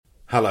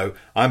Hello,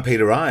 I'm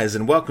Peter Ayres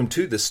and welcome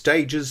to the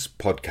Stages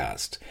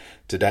podcast.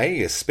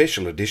 Today, a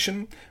special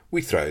edition,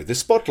 we throw the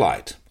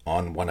spotlight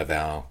on one of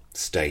our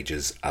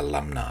Stages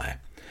alumni.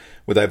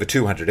 With over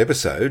 200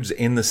 episodes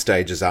in the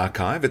Stages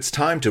archive, it's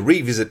time to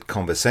revisit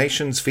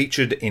conversations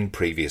featured in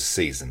previous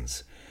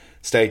seasons.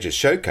 Stages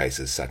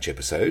showcases such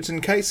episodes in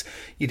case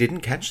you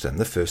didn't catch them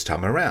the first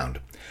time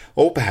around,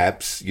 or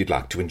perhaps you'd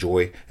like to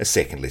enjoy a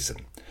second listen.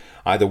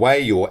 Either way,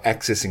 you're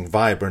accessing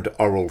vibrant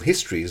oral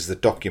histories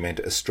that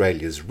document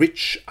Australia's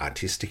rich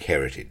artistic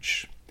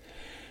heritage.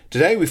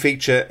 Today we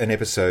feature an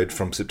episode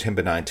from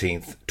September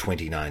 19th,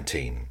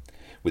 2019,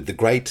 with the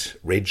great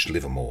Reg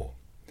Livermore.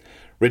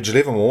 Reg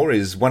Livermore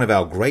is one of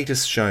our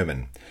greatest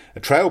showmen, a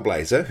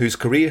trailblazer whose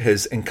career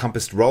has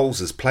encompassed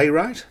roles as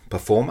playwright,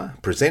 performer,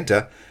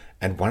 presenter,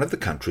 and one of the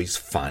country's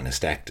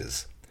finest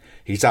actors.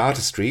 His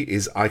artistry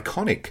is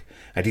iconic,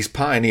 and his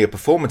pioneer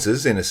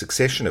performances in a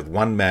succession of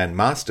one-man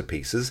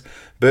masterpieces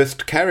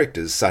birthed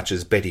characters such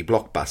as Betty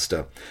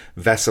Blockbuster,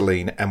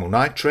 Vaseline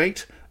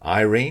Amylnitrate,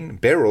 Irene,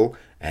 Beryl,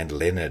 and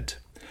Leonard.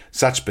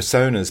 Such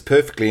personas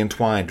perfectly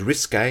entwined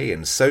risque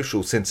and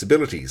social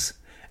sensibilities,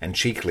 and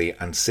cheekily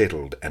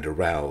unsettled and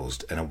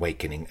aroused an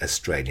awakening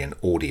Australian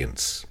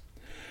audience.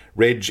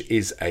 Reg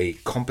is a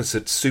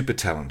composite super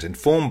talent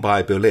informed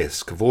by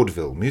burlesque,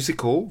 vaudeville, music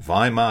hall,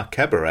 Weimar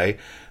cabaret,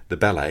 the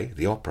ballet,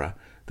 the opera,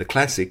 the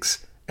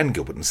classics, and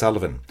Gilbert and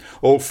Sullivan.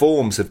 All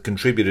forms have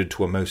contributed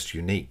to a most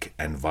unique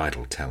and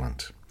vital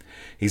talent.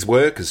 His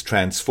work has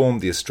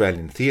transformed the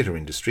Australian theatre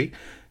industry.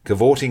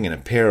 Cavorting in a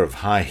pair of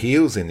high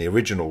heels in the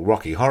original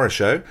Rocky Horror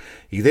Show,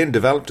 he then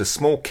developed a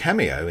small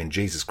cameo in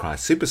Jesus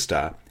Christ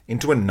Superstar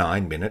into a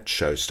 9-minute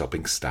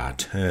show-stopping star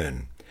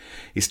turn.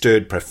 He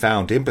stirred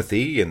profound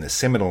empathy in the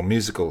seminal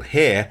musical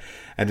Hair,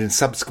 and in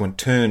subsequent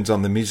turns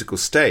on the musical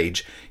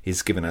stage,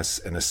 he's given us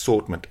an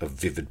assortment of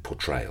vivid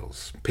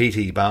portrayals.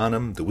 P.T.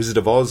 Barnum, The Wizard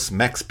of Oz,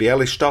 Max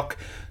Bialystock,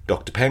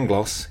 Dr.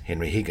 Pangloss,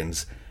 Henry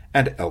Higgins,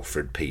 and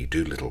Alfred P.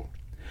 Doolittle.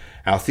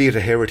 Our theatre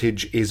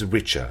heritage is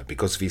richer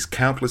because of his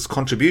countless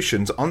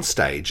contributions on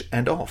stage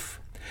and off.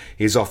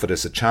 He has offered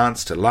us a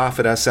chance to laugh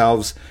at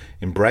ourselves,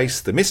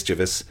 embrace the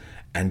mischievous,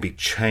 and be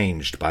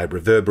changed by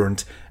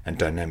reverberant and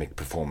dynamic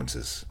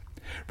performances.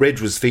 Reg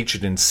was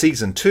featured in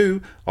Season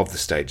 2 of the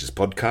Stages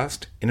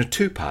podcast in a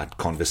 2-part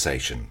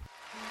conversation.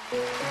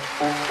 Baby,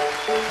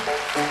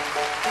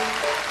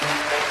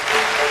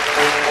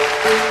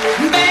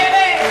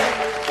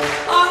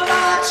 all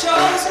I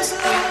chose is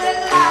lonely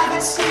life.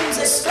 It seems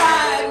to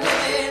strike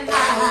me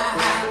now.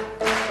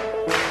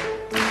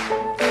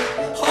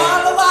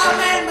 All the wild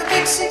men with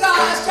big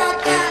cigars,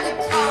 gigantic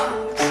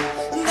cars,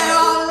 and they're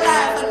all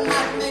laughing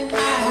at me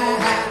now.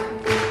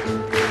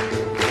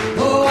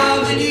 Oh,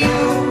 I'm in you.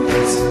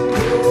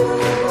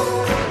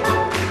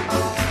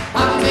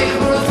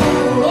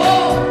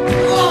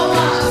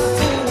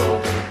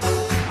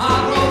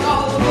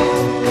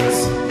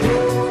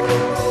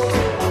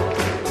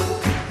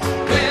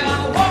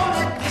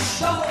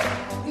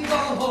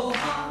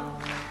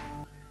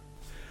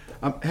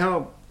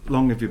 How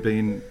long have you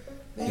been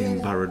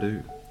in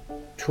Burradoo?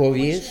 12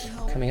 years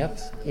coming up.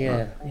 Yeah,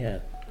 Right. yeah.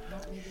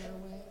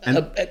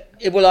 And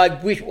Well, I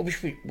wish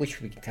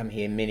we'd come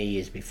here many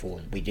years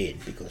before we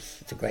did, because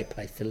it's a great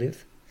place to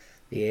live,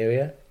 the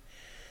area.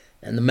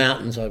 And the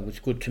mountains, I was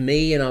good to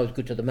me, and I was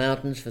good to the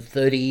mountains for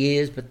 30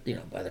 years. But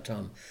by the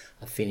time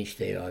I finished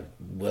there, I was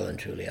well and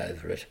truly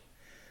over it.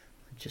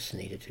 I just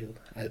needed to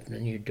open a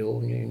new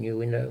door, new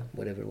window,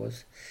 whatever it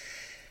was.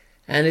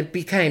 And it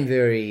became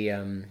very.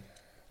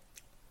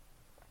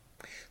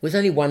 There was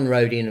only one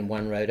road in and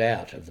one road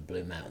out of the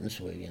Blue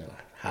Mountains. We're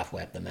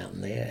halfway up the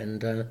mountain there,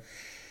 and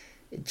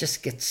it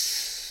just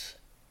gets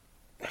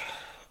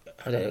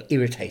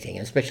irritating,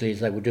 especially as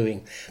they were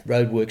doing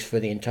roadworks for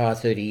the entire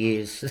 30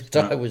 years that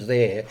I was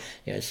there.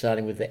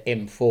 Starting with the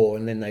M4,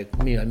 and then they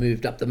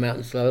moved up the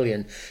mountain slowly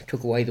and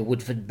took away the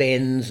Woodford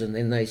Bends, and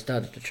then they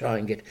started to try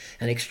and get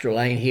an extra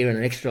lane here and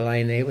an extra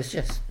lane there. It was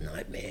just a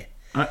nightmare.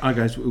 I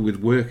guess with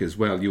work as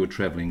well, you were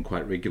travelling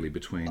quite regularly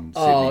between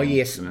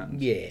Sydney and the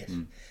mountains. Yes.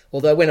 Mm.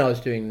 Although when I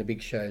was doing the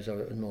big shows, I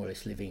was more or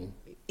less living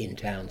in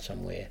town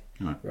somewhere,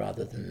 right,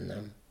 rather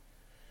than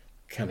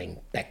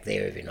coming back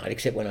there every night,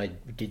 except when I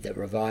did the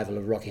revival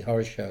of Rocky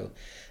Horror Show,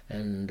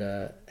 and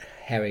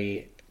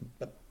Harry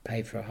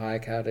paid for a hire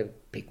car to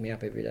pick me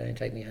up every day and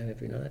take me home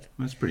every night.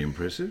 That's pretty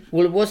impressive.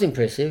 Well, it was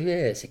impressive,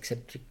 yes,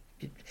 except...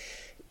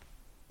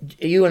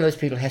 Are you one of those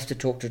people who has to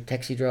talk to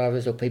taxi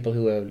drivers or people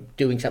who are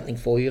doing something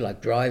for you, like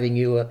driving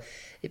you?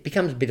 It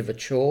becomes a bit of a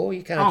chore.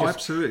 You can't.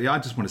 Absolutely. I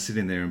just want to sit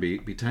in there and be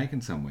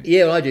taken somewhere.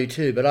 Yeah, well, I do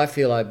too, but I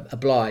feel I'm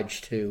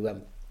obliged to.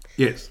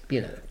 Yes.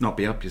 Not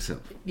be up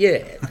yourself.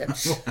 Yeah,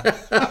 that's.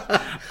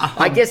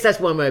 I guess that's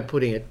one way of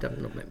putting it.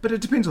 But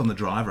it depends on the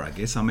driver, I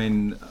guess. I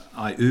mean,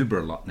 I Uber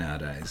a lot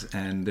nowadays,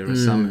 and there are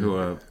some who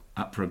are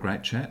up for a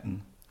great chat,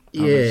 and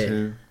others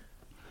who.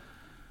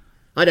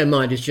 I don't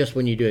mind. It's just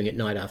when you're doing it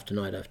night after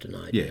night after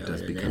night. Yeah, it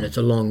does become... And it's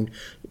a long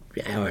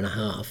hour and a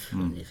half,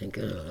 and you think,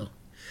 oh, well.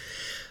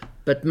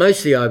 But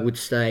mostly I would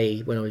stay,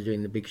 when I was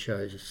doing the big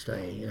shows, I'd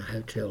stay in a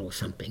hotel or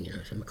something,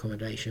 some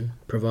accommodation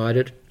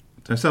provided.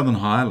 So Southern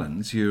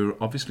Highlands, you're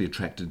obviously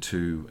attracted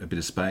to a bit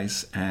of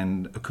space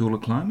and a cooler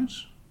climate.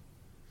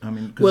 I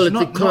mean, 'cause Well, it's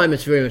the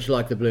climate's very much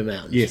like the Blue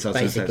Mountains. Yes, I was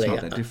gonna say basically.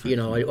 it's not that different. You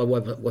know, I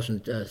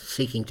wasn't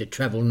seeking to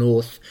travel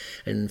north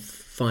and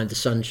find the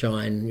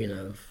sunshine. You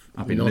know,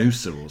 up in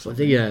Noosa or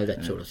something. You know,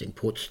 that sort of thing.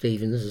 Port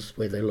Stephens is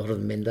where a lot of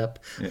them end up.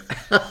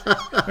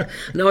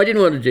 No, I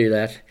didn't want to do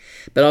that,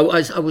 but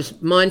I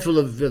was mindful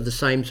of the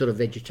same sort of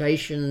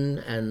vegetation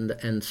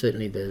and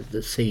certainly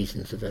the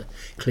seasons that are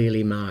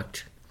clearly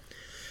marked.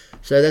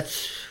 So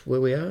that's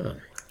where we are.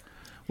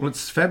 Well,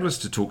 it's fabulous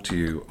to talk to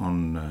you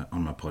on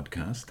my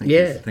podcast. Thank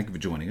you for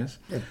joining us.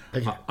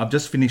 Pleasure. I've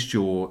just finished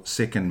your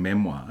second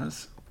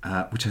memoirs,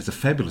 which has a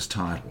fabulous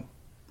title.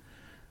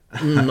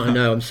 I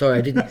know. I'm sorry,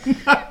 I didn't.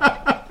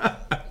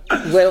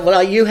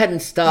 Well, you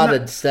hadn't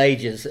started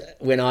Stages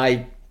when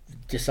I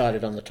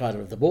decided on the title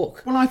of the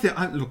book. Well, I think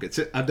look,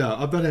 I'm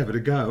not having a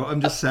go.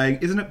 I'm just saying,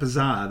 isn't it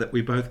bizarre that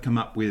we both come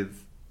up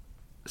with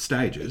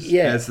Stages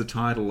as the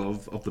title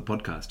of the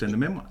podcast and the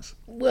memoirs?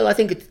 Well, I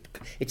think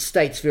it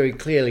states very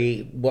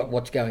clearly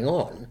what's going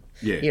on.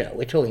 Yeah. You know,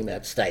 we're talking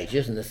about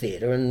stages in the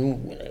theatre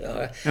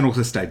and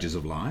also stages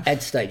of life.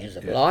 and stages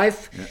of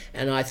life. Yeah.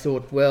 And I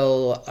thought,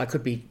 well, I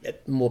could be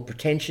more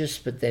pretentious,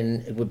 but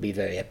then it would be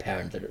very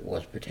apparent that it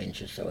was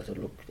pretentious. So I thought,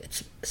 look,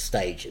 it's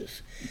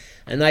stages.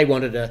 And they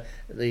wanted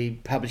the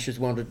publishers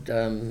wanted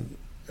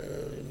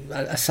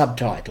a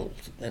subtitle,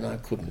 and I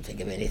couldn't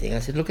think of anything. I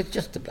said, look, it's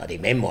just a bloody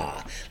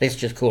memoir. Let's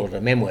just call it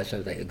a memoir.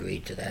 So they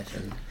agreed to that.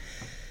 And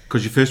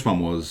because your first one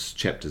was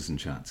Chapters and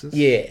Chances.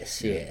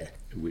 Yes, yeah.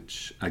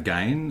 Which,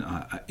 again,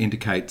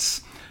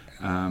 indicates...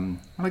 well,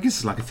 I guess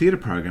it's like a theatre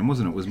program,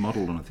 wasn't it? It was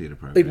modelled on a theatre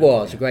program. It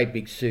was a great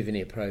big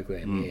souvenir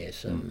program,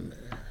 yes.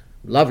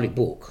 Lovely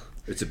book.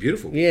 It's a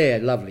beautiful book. Yeah,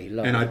 lovely.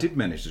 And I did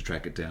manage to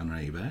track it down on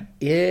eBay.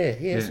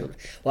 Yeah.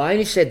 Well, I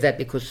only said that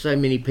because so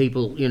many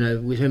people, you know,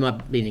 with whom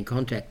I've been in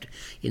contact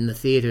in the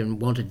theatre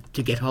and wanted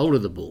to get hold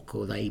of the book,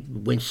 or they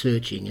went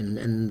searching,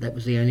 and that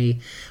was the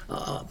only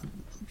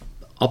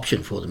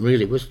option for them,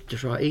 really, was to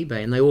try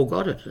eBay, and they all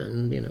got it,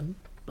 and, you know,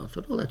 I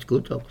thought, oh, that's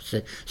good. I'll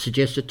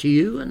suggest it to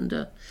you, and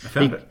I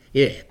found it.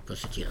 Yeah,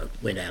 because it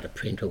went out of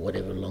print or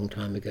whatever a long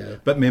time ago.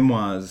 But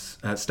Memoirs,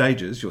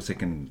 Stages, your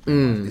second,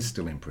 is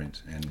still in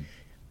print, and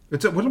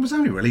it was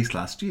only released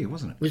last year,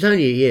 wasn't it? It was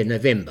only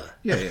November.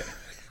 Yeah.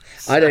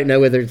 I don't know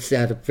whether it's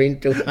out of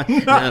print or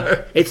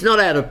no, it's not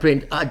out of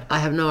print. I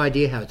have no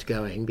idea how it's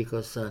going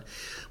because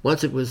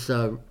once it was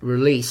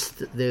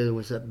released, there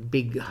was a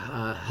big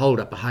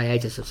hold-up, a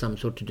hiatus of some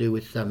sort to do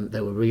with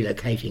they were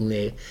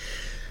relocating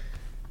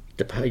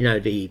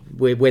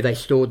where they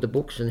stored the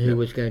books and who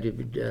was going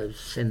to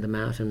send them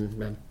out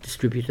and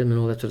distribute them and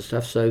all that sort of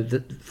stuff. So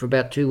for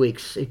about 2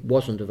 weeks, it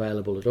wasn't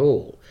available at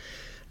all.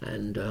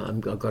 And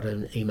I got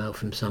an email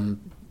from some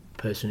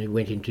person who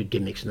went into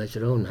Dymocks and they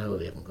said, oh no,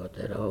 we haven't got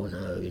that. Oh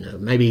no,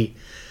 maybe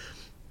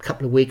a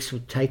couple of weeks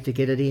would take to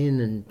get it in,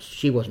 and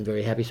she wasn't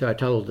very happy. So I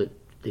told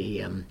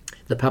the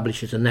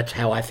publishers, and that's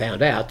how I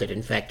found out that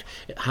in fact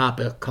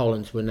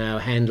HarperCollins were now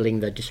handling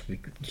the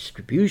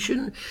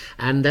distribution,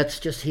 and that's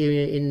just here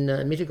in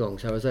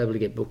Mittagong. So I was able to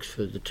get books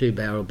for the Two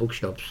Barrel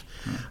bookshops,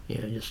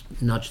 just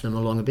nudge them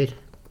along a bit.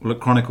 Well, it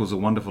chronicles a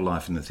wonderful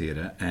life in the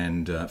theatre,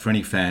 and for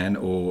any fan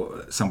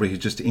or somebody who's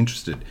just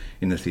interested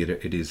in the theatre,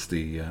 it is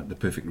the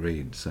perfect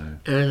read. So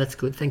that's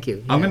good, thank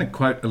you. I'm going to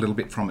quote a little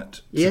bit from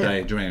it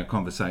today during a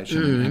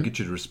conversation and get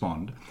you to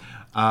respond.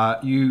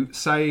 You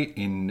say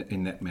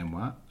in that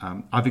memoir,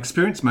 I've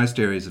experienced most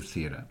areas of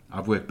theatre.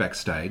 I've worked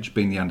backstage,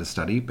 been the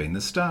understudy, been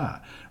the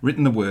star,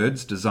 written the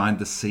words, designed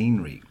the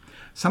scenery,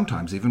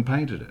 sometimes even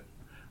painted it.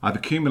 I've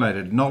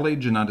accumulated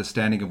knowledge and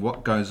understanding of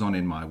what goes on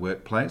in my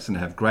workplace and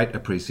have great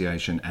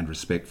appreciation and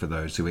respect for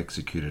those who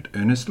execute it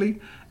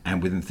earnestly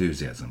and with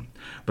enthusiasm.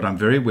 But I'm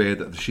very aware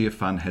that the sheer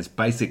fun has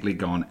basically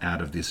gone out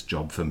of this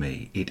job for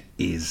me. It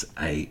is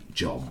a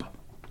job.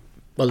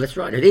 Well, that's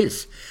right, it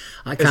is.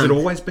 Has it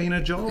always been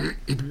a job?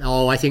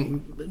 Oh, I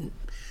think...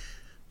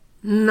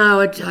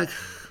 No,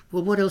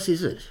 well, what else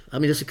is it? I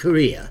mean, it's a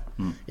career.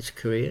 It's a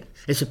career.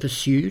 It's a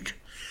pursuit.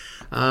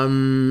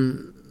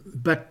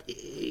 But,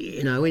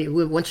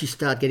 once you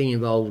start getting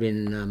involved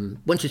in...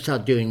 once you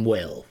start doing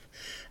well,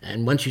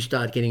 and once you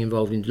start getting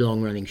involved in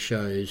long-running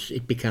shows,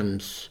 it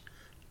becomes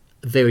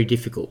very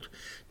difficult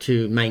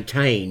to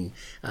maintain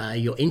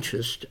your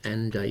interest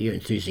and your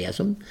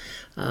enthusiasm.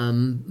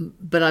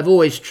 But I've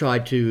always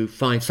tried to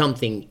find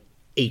something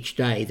each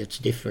day that's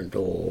different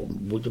or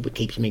that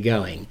keeps me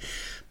going.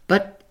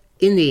 But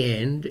in the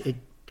end, it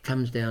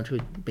comes down to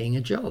it being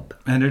a job.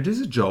 And it is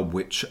a job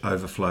which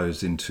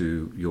overflows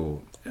into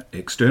your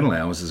external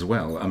hours as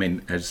well. I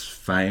mean, as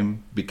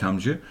fame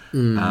becomes you,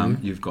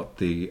 you've got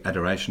the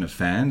adoration of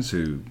fans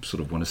who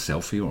sort of want a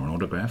selfie or an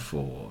autograph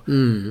or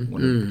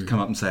want to come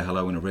up and say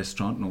hello in a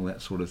restaurant and all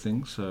that sort of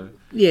thing. So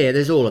yeah,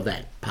 there's all of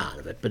that part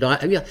of it. But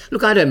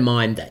I don't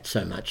mind that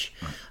so much.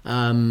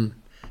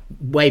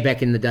 Way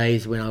back in the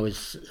days when I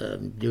was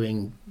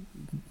doing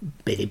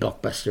Betty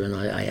Blockbuster, and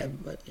I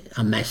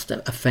amassed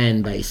a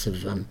fan base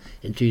of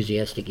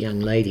enthusiastic young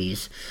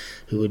ladies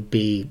who would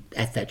be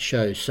at that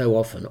show so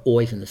often,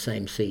 always in the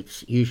same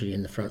seats, usually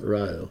in the front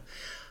row.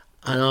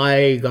 And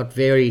I got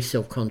very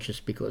self-conscious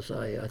because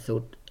I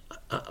thought,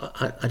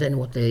 I don't know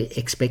what they're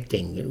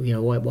expecting. You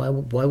know,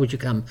 why would you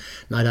come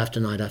night after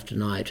night after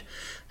night?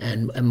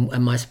 And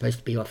am I supposed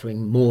to be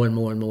offering more and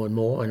more and more and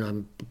more? And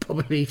I'm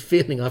probably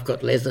feeling I've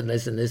got less and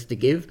less and less to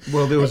give.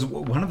 Well, there was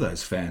one of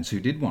those fans who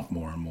did want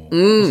more and more,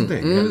 wasn't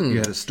there? You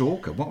had a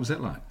stalker. What was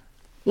that like?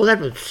 Well, that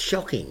was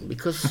shocking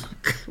because,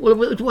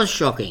 well, it was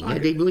shocking.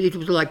 It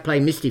was like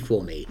playing Misty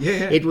for me.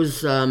 Yeah. It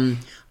was,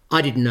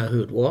 I didn't know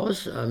who it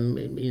was.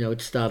 You know,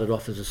 it started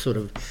off as a sort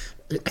of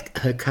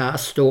her car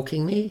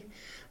stalking me.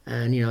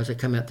 And, you know, as I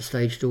come out the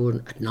stage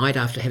door at night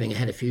after having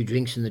had a few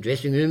drinks in the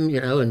dressing room, you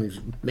know,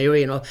 and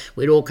Mary and I,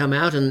 we'd all come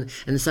out and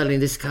suddenly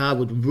this car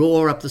would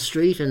roar up the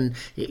street and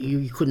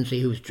you couldn't see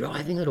who was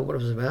driving it or what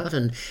it was about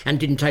and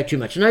didn't take too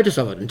much notice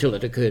of it until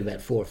it occurred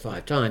about 4 or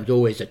 5 times,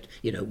 always at,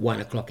 you know, 1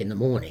 o'clock in the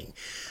morning.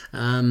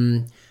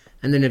 And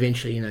then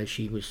eventually, you know,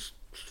 she was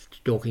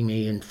stalking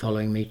me and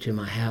following me to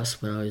my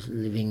house when I was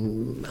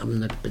living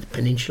on the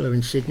peninsula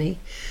in Sydney.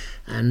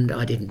 And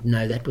I didn't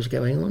know that was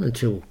going on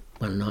until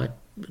one night.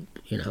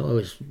 You know, I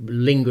was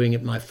lingering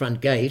at my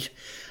front gate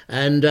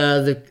and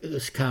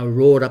this car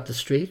roared up the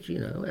street, you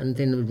know, and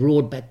then it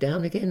roared back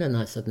down again and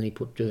I suddenly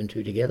put 2 and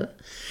 2 together.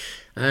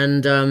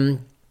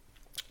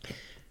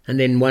 And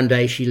then one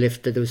day she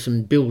left, there was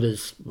some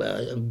builders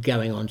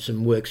going on,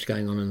 some works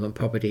going on my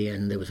property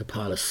and there was a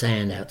pile of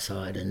sand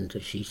outside and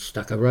she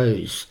stuck a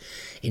rose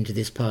into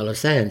this pile of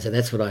sand. So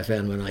that's what I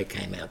found when I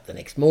came out the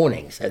next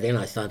morning. So then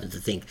I started to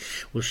think,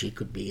 well, she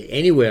could be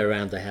anywhere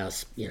around the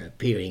house, you know,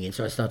 peering in.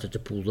 So I started to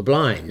pull the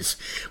blinds,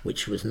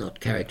 which was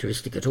not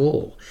characteristic at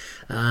all.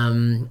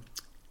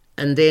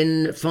 And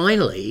then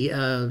finally,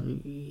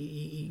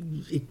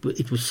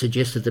 it was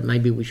suggested that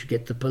maybe we should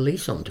get the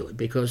police onto it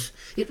because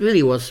it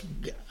really was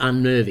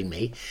unnerving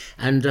me.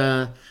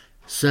 And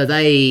so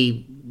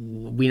they,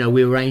 you know,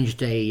 we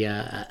arranged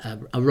a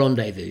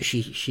rendezvous.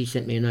 She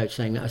sent me a note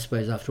saying, I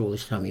suppose after all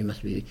this time you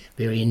must be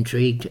very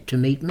intrigued to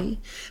meet me,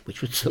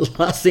 which was the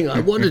last thing I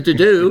wanted to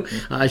do,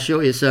 I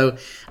assure you. So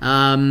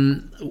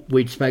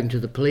we'd spoken to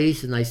the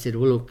police and they said,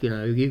 well, look, you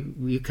know,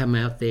 you come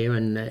out there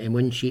and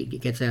when she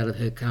gets out of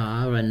her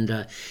car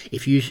and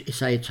if you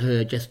say it's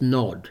her, just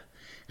nod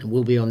and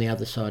we'll be on the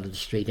other side of the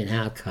street in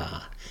our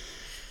car.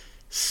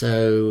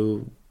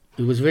 So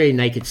it was a very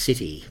naked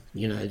city,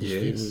 you know.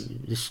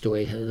 This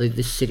story,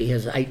 this city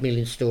has 8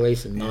 million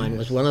stories, and mine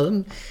was one of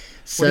them.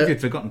 So, what if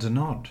you'd forgotten to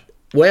nod?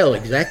 Well,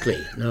 exactly.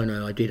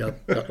 No, I did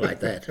not like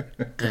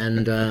that,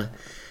 and no,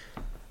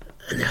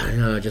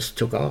 I just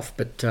took off.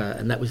 But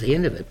and that was the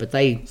end of it. But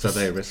they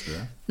arrested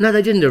her? No,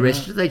 they didn't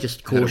arrest her. They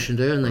just cautioned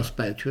her, and they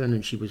spoke to her,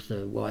 and she was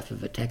the wife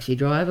of a taxi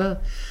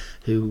driver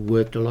who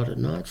worked a lot at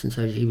nights, and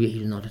so he was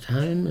not at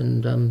home,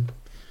 and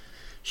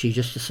she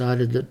just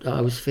decided that I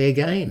was fair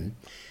game.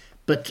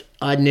 But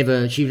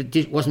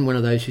she wasn't one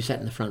of those who sat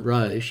in the front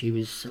row. She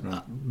was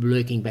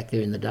lurking back there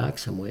in the dark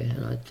somewhere,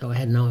 and so I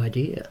had no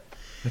idea.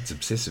 That's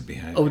obsessive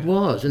behaviour. Oh, it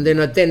was. And then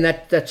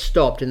that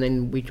stopped, and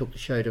then we took the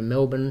show to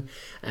Melbourne,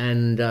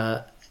 and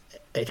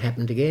it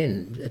happened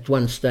again. At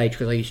one stage,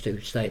 because I used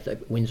to stay at the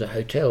Windsor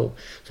Hotel,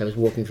 so I was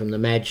walking from the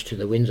Madge to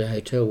the Windsor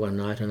Hotel one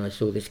night, and I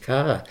saw this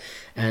car,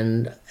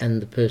 and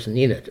the person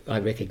in it I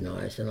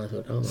recognised, and I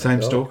thought, oh my God.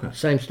 Same stalker?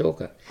 Same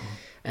stalker. Oh.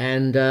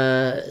 And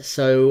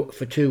so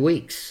for 2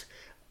 weeks,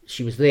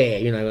 she was there,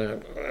 you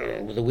know,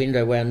 with the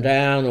window wound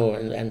down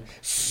and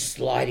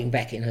sliding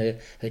back in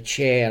her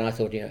chair. And I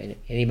thought, you know, in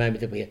any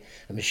moment there'll be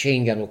a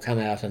machine gun will come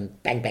out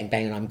and bang, bang,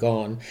 bang, and I'm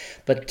gone.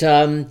 But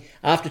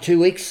after 2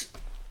 weeks,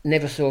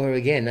 never saw her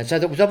again. And so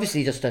that was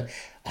obviously just a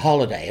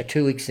holiday, a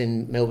 2 weeks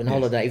in Melbourne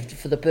holiday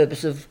for the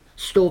purpose of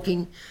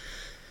stalking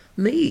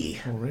me.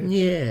 Oh, really?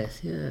 Yes,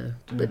 yeah.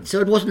 But so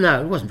it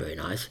wasn't very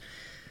nice.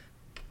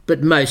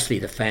 But mostly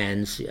the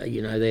fans,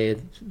 you know,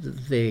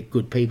 they're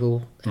good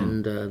people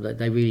and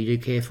they really do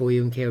care for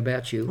you and care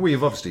about you. Well,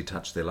 you've obviously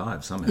touched their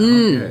lives somehow.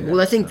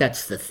 Well, I think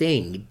that's the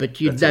thing, but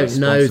you don't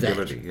know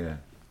that. Yeah.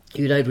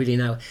 You don't really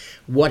know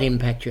what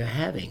impact you're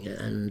having.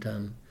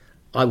 And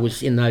I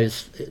was in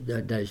those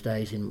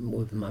days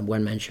with my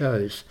one-man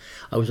shows,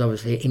 I was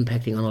obviously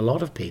impacting on a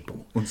lot of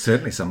people. Well,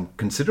 certainly some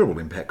considerable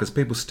impact because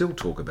people still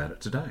talk about it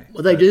today.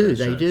 Well, they do.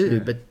 Yeah.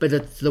 But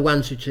it's the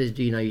ones who said,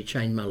 you know, you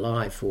changed my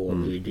life or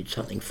you did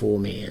something for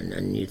me,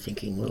 and you're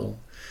thinking, well,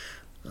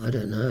 I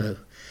don't know.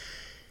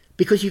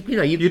 Because you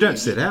don't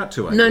set out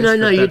to. No,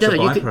 you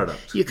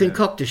don't. You You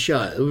concoct a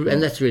show,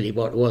 and that's really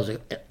what it was.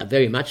 A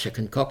very much a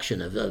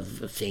concoction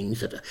of things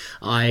that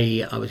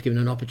I was given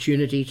an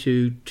opportunity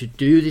to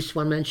do this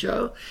one-man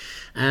show,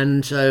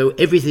 and so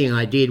everything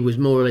I did was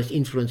more or less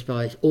influenced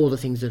by all the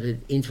things that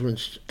had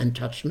influenced and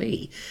touched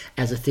me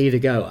as a theatre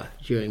goer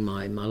during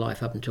my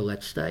life up until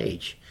that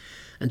stage.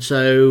 And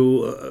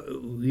so,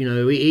 you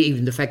know,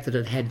 even the fact that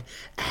it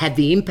had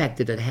the impact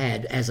that it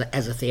had as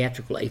a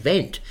theatrical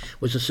event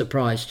was a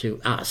surprise to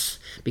us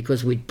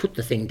because we'd put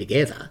the thing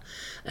together,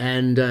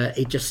 and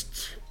it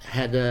just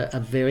had a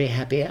very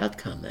happy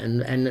outcome,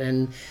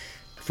 and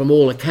from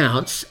all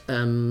accounts,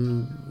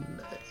 an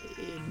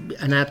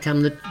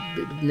outcome that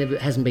never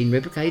hasn't been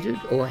replicated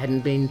or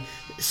hadn't been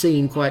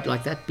seen quite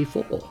like that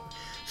before.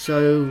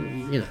 So,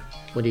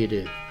 what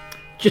do?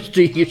 Just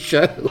do your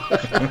show.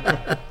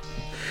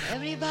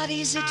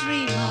 Everybody's a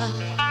dreamer.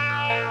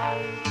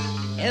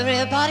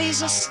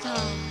 Everybody's a star.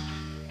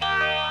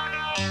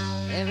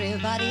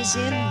 Everybody's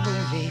in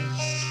movies.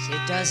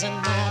 It doesn't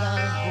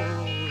matter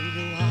who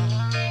you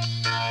are.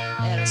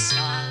 There are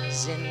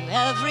stars in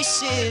every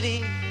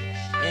city,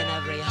 in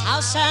every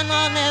house and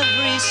on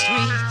every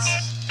street.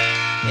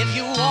 If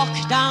you walk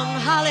down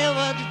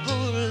Hollywood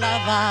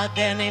Boulevard,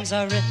 their names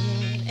are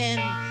written in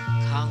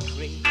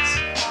concrete.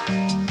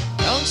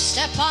 Don't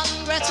step on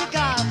Greta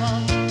Garbo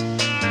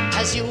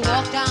as you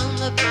walk down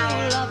the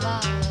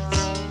boulevard.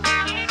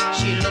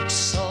 She looks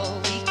so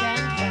weak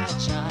and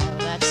fragile,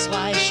 that's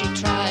why she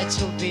tried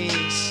to be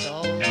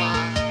so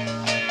wild.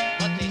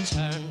 But they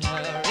turned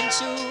her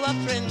into a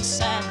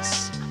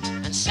princess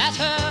and sat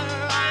her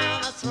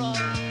on a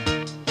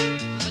throne.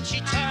 But she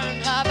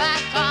turned her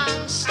back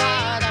on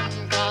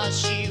stardom, cause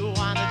she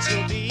wanted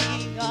to be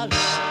alone.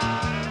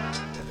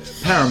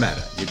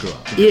 Parramatta, you grew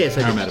up. Yes,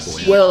 Parramatta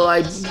boy. Well,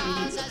 I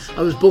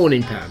was born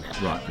in Parramatta.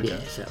 Right, okay.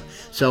 Yeah,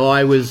 so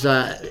I was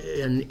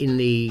in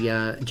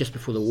the just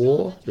before the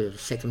war, the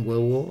Second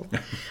World War.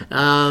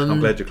 I'm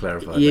glad you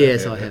clarified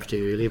Yes, that. I have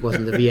to. Really, it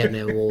wasn't the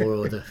Vietnam War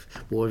or the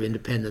War of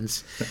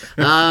Independence.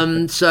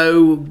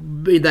 So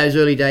in those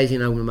early days,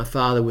 when my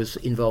father was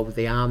involved with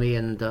the army,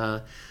 and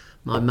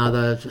my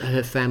mother,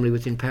 her family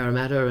was in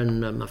Parramatta,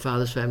 and my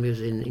father's family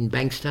was in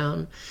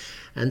Bankstown,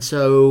 and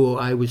so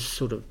I was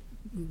sort of,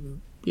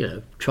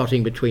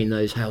 trotting between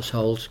those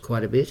households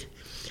quite a bit.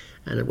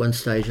 And at one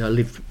stage, I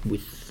lived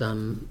with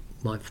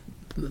my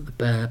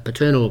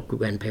paternal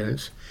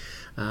grandparents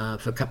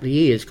for a couple of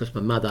years, because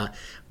my mother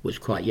was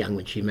quite young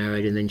when she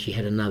married, and then she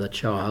had another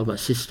child, my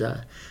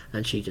sister,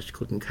 and she just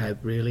couldn't cope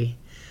really.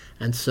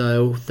 And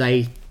so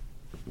they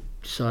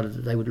decided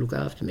that they would look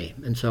after me.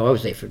 And so I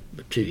was there for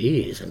 2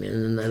 years. I mean,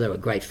 and they were a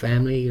great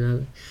family,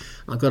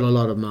 I got a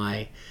lot of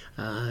my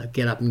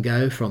get up and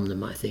go from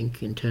them, I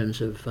think, in terms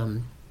of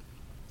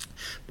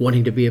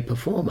wanting to be a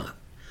performer.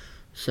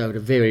 So at a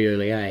very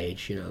early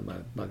age,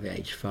 by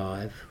age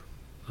 5,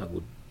 I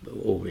would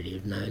already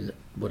have known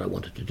what I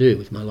wanted to do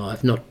with my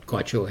life. Not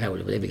quite sure how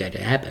it was ever going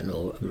to happen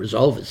or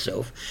resolve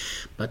itself,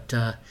 but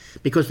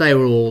because they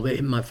were all,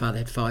 my father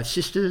had 5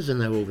 sisters,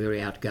 and they were all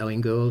very outgoing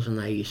girls, and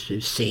they used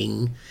to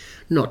sing,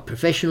 not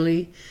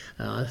professionally.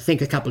 I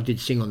think a couple did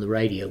sing on the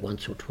radio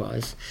once or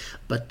twice,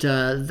 but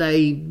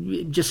they,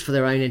 just for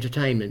their own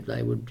entertainment,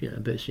 they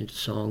would burst into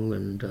song,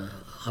 and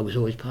I was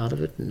always part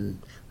of it.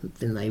 And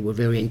then they were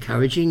very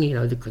encouraging,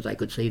 because they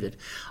could see that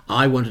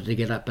I wanted to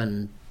get up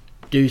and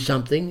do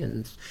something,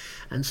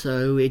 and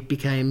so it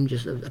became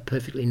just a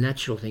perfectly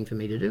natural thing for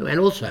me to do, and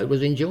also it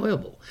was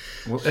enjoyable.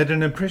 Well, at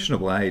an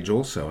impressionable age,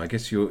 also, I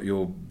guess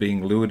you're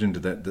being lured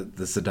into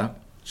the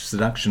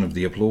seduction of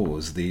the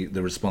applause, the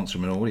response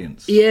from an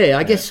audience. Yeah,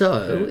 I guess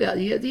so.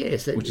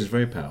 Yes, which is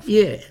very powerful.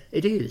 Yeah,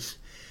 it is.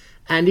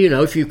 And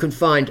if you can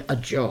find a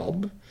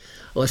job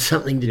or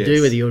something to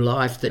do with your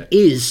life that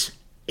is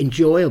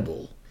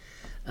enjoyable.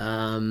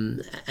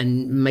 And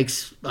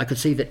I could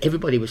see that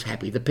everybody was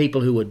happy. The people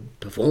who were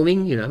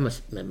performing,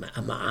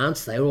 my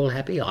aunts, they were all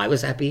happy. I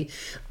was happy.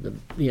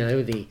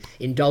 The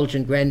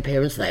indulgent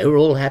grandparents, they were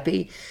all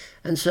happy.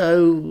 And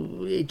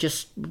so it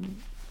just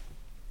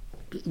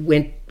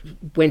went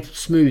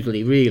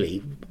smoothly,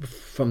 really,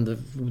 from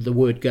the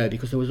word go,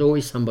 because there was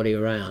always somebody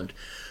around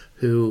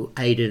who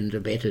aided and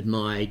abetted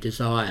my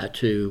desire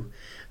to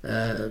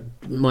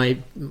my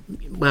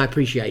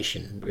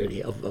appreciation,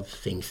 really, of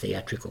things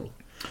theatrical.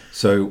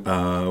 So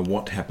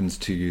what happens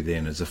to you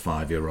then as a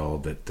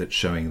 5-year-old that's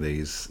showing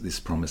this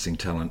promising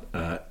talent?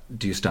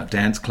 Do you start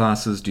dance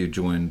classes? Do you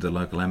join the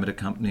local amateur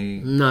company?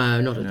 No,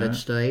 not at that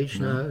stage.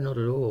 No, not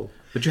at all.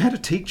 But you had a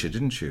teacher,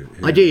 didn't you?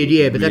 I did,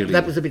 yeah, but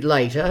that was a bit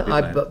later.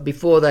 But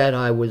before that,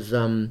 I was...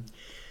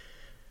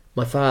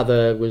 my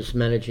father was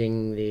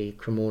managing the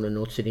Cremorne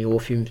North Sydney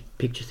Orpheum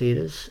Picture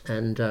Theatres,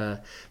 and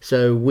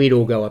so we'd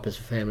all go up as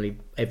a family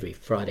every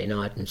Friday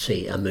night and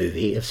see a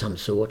movie of some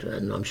sort,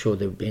 and I'm sure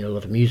there have been a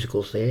lot of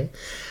musicals there.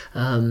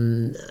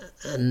 And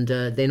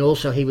then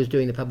also he was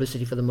doing the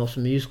publicity for the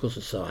Mossam Musical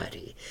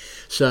Society.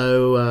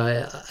 So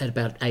at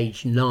about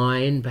age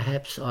 9,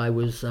 perhaps, I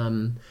was...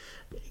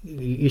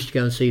 used to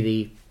go and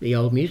see the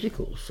old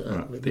musicals.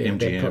 The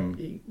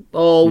MGM.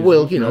 All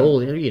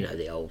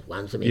the old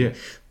ones. I mean,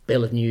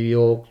 Belle of New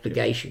York, The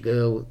Geisha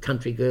Girl,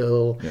 Country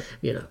Girl,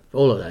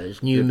 all of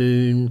those. New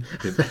Moon,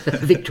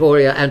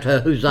 Victoria and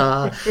her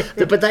Huzzah.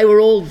 But they were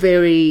all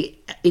very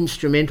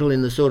instrumental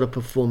in the sort of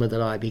performer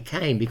that I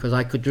became, because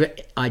I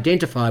could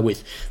identify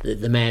with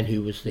the man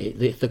who was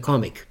the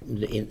comic,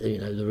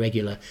 the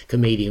regular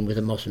comedian with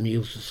the Mossam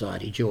Musical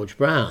Society, George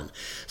Brown.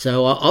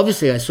 So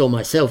obviously I saw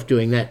myself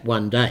doing that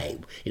one day,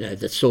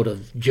 the sort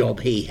of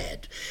job he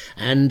had.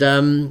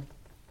 And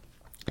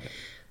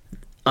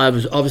I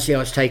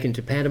was taken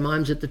to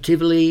pantomimes at the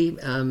Tivoli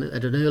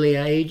at an early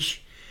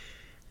age,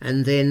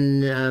 and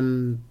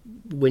then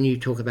when you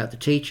talk about the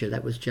teacher,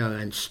 that was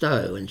Joanne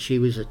Stowe, and she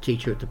was a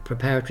teacher at the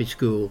preparatory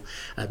school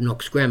at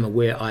Knox Grammar,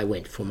 where I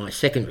went for my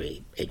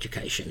secondary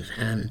education.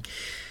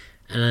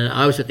 And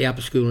I was at the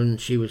upper school and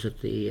she was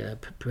at the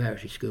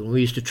preparatory school. And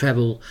we used to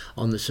travel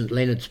on the St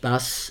Leonard's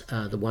bus,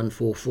 the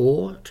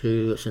 144,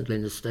 to St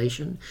Leonard's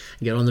station,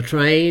 and get on the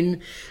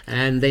train,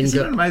 and then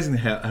Isn't it amazing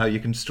how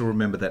you can still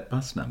remember that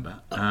bus number?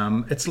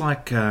 It's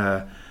like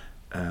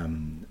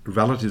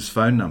relatives'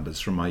 phone numbers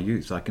from my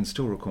youth. I can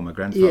still recall my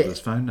grandfather's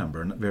phone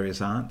number and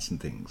various aunts and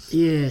things.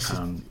 Yes.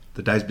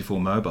 The days before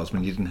mobiles,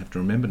 when you didn't have to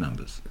remember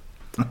numbers.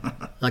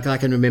 Like I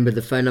can remember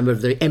the phone number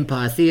of the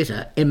Empire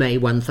Theatre,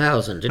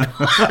 MA1000.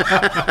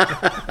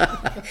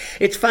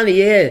 It's funny,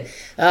 yeah.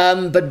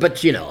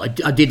 But you know,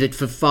 I did it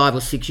for 5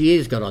 or 6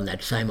 years, got on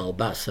that same old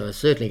bus, so I was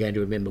certainly going to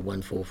remember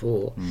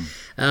 144.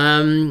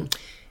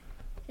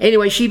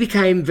 Anyway, she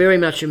became very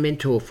much a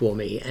mentor for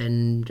me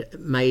and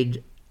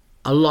made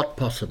a lot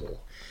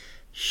possible.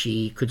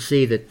 She could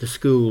see that the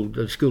school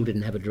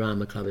didn't have a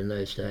drama club in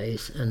those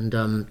days,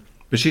 and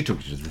But she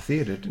took you to the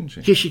theatre, didn't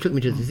she? she took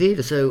me to the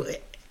theatre, so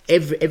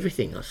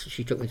everything else.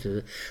 She took me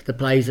to the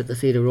plays at the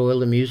Theatre Royal,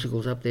 the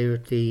musicals up there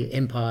at the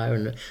Empire,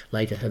 and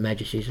later Her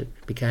Majesty's it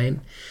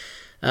became.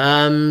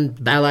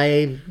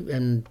 Ballet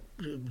and,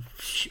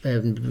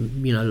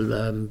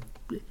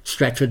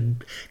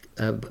 Stratford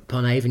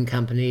upon Avon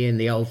Company and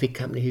the Old Vic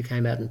Company who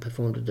came out and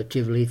performed at the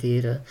Tivoli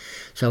Theatre.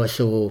 So I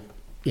saw,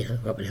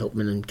 Robert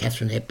Helpman and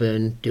Catherine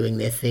Hepburn doing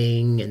their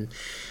thing. And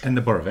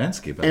the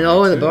Borovansky ballet. And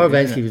the too,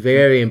 Borovansky was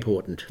very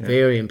important,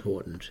 very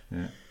important.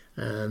 Yeah.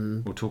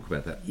 We'll talk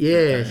about that.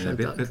 Yes, in a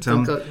bit. But,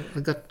 I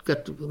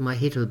got my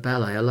hit of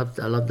ballet. I love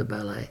the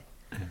ballet.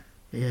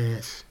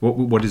 Yes.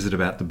 What is it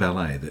about the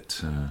ballet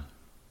that?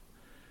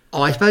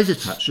 I suppose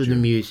it's touched the you?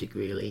 music,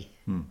 really.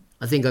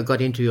 I think I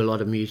got into a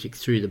lot of music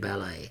through the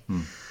ballet,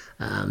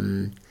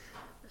 and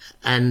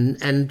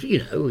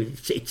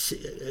it's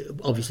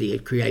obviously a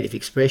creative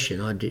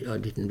expression. I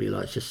didn't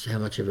realise just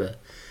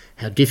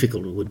how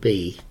difficult it would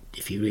be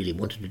if you really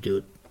wanted to do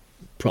it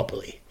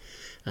properly.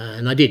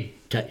 And I did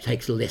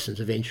take the lessons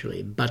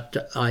eventually, but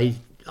I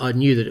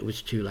knew that it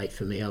was too late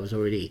for me. I was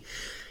already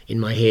in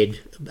my head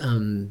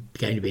going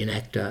to be an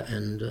actor,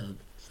 and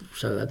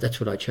so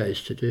that's what I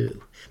chose to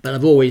do. But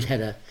I've always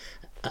had a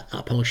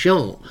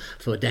penchant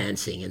for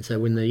dancing, and so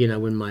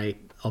when my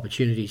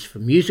opportunities for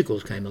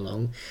musicals came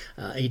along,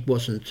 it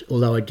wasn't.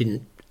 Although I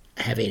didn't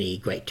have any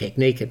great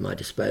technique at my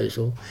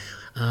disposal,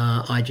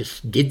 I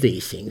just did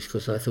these things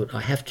because I thought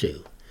I have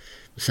to.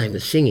 Same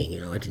with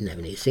singing, I didn't have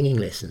any singing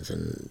lessons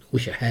and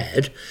wish I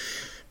had,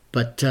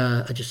 but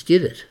I just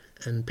did it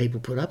and people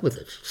put up with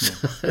it.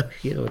 So,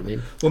 you know what I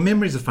mean? Well,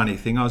 memory's a funny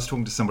thing. I was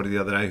talking to somebody the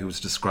other day who was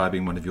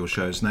describing one of your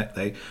shows, and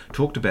they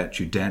talked about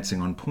you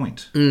dancing on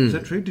point. Is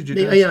that true? Did you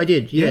dance? Yeah, I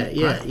did. Yeah,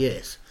 great.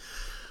 yes.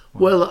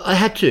 Well, I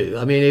had to.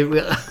 I mean, it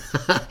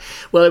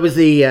was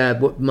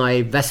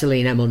my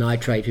Vaseline amyl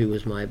nitrate, who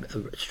was my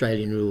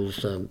Australian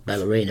rules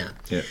ballerina.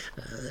 Yeah.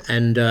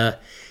 And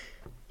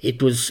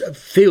it was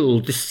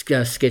filled, this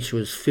sketch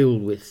was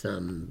filled with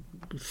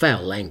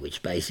foul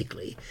language,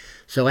 basically.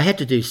 So I had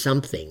to do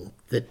something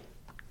that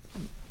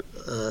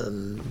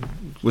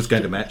was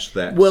going to match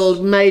that.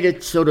 well, made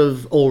it sort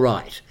of all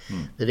right.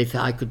 That if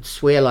I could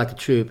swear like a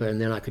trooper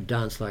and then I could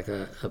dance like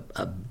a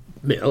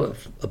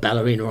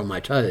ballerina on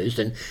my toes,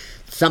 then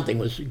something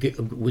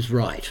was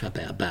right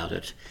about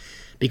it.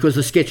 Because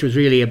the sketch was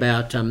really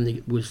about,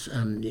 it was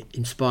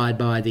inspired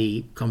by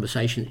the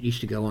conversation that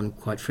used to go on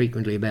quite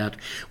frequently about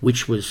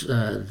which was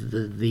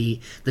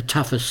the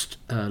toughest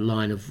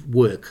line of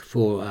work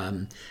for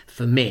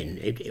men,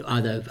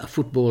 either a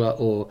footballer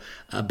or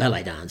a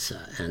ballet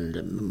dancer.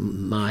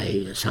 And my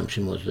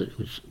assumption was that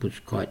it was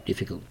quite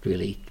difficult,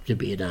 really, to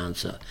be a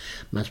dancer,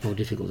 much more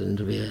difficult than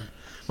to be a...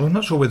 Well, I'm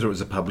not sure whether it was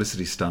a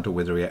publicity stunt or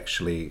whether he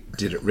actually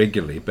did it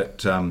regularly,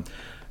 but...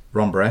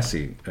 Ron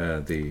Barassi,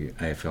 the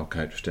AFL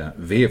coach,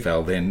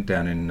 VFL then,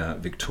 down in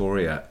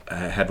Victoria,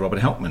 had Robert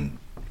Helpman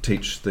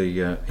teach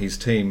his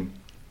team,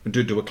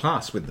 do a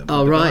class with them.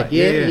 Oh, right,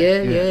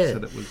 yeah. So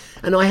that was...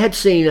 And I had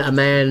seen a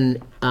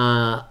man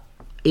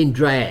in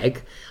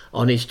drag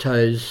on his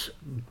toes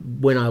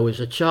when I was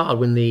a child,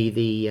 when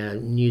the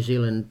New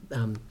Zealand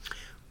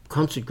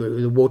concert group,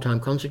 the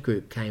wartime concert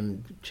group,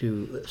 came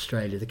to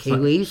Australia, the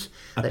Kiwis.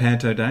 A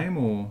panto dame,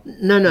 or...?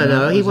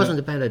 No, he wasn't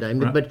a panto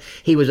dame, Right. but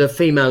he was a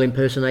female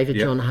impersonator.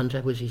 Yep. John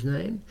Hunter was his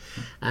name.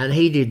 And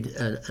he did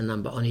a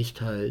number on his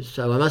toes.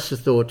 So I must have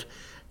thought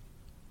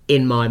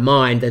in my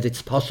mind that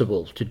it's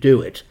possible to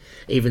do it,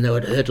 even though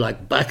it hurt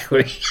like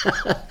buckery.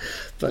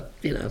 But,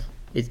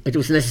 it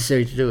was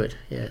necessary to do it,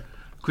 yeah.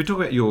 Could we talk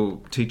about your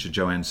teacher,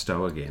 Joanne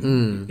Stowe,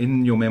 again?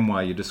 In your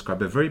memoir, you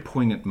describe a very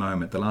poignant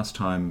moment, the last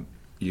time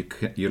you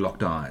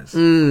locked eyes.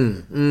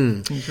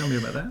 Can you tell me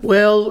about that?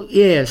 Well,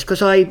 yes,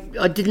 because I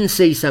didn't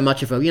see so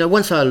much of her.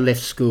 Once I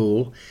left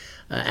school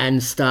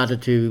and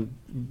started to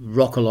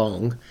rock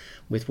along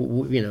with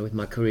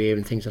my career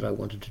and things that I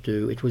wanted to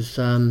do, it was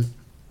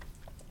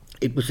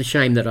it was a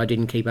shame that I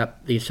didn't keep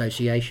up the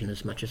association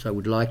as much as I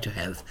would like to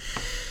have.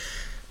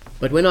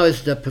 But when I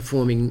was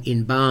performing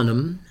in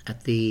Barnum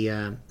at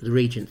the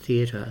Regent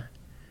Theatre,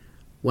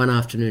 one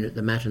afternoon at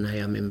the matinee,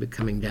 I remember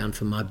coming down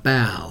from my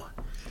bow,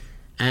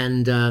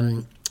 and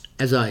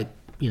as I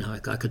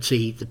could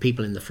see the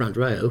people in the front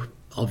row,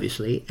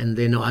 obviously, and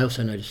then I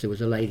also noticed there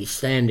was a lady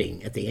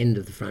standing at the end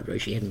of the front row.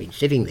 She hadn't been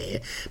sitting there,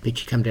 but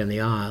she'd come down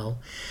the aisle,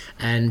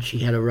 and she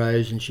had a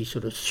rose, and she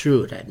sort of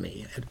threw it at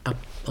me up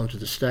onto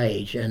the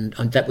stage, and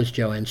that was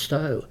Joanne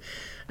Stowe,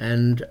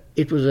 and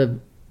it was a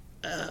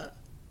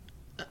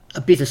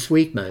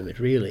bittersweet moment,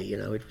 really. You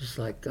know, it was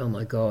like, oh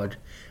my God,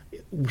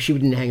 she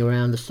wouldn't hang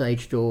around the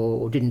stage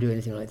door or didn't do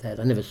anything like that.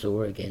 I never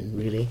saw her again,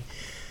 really,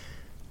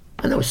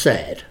 and that was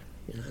sad.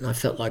 You know, and I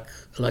felt like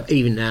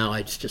even now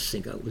I just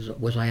think,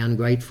 was I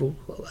ungrateful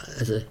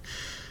as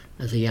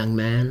a young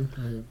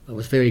man? I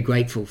was very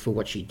grateful for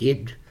what she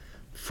did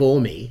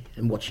for me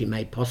and what she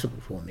made possible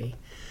for me.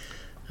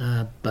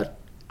 But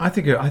I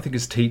think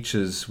as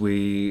teachers,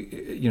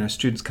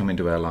 students come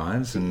into our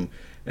lives and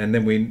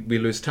then we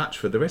lose touch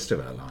for the rest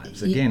of our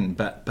lives again.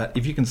 But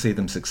if you can see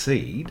them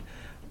succeed,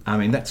 I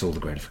mean, that's all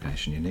the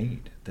gratification you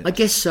need. I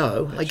guess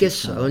so.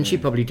 And she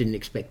probably didn't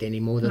expect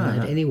any more than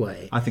that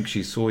anyway. I think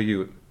she saw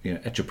you,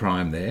 at your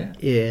prime there.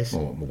 Yes.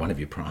 Or one of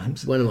your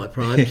primes. One of my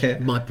primes. Yeah.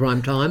 My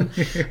prime time.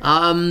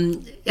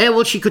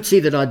 Well, she could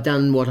see that I'd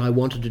done what I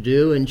wanted to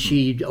do, and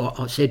she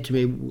said to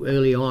me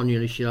early on,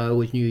 I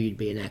always knew you'd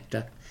be an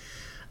actor.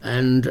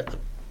 And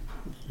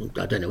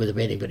I don't know whether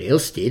anybody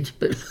else did,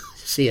 but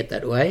see it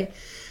that way.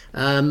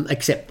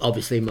 Except,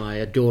 obviously, my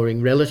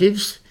adoring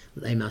relatives.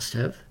 They must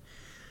have.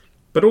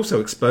 But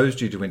also exposed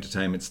you to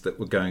entertainments that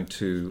were going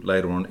to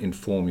later on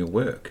inform your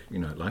work,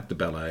 like the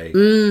ballet,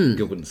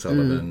 Gilbert and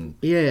Sullivan.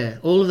 Yeah,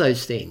 all of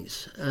those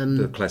things.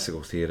 The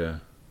classical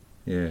theatre,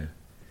 yeah.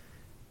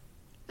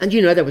 And,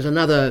 there was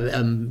another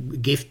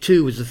gift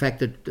too, was the fact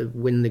that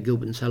when the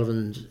Gilbert and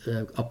Sullivan's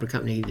opera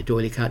company, the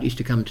D'Oyly Carte, used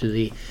to come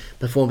to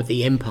perform at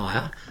the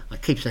Empire. I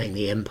keep saying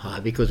the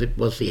Empire because it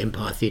was the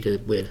Empire Theatre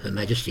where Her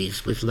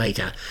Majesty's was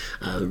later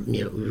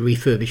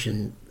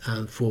refurbishing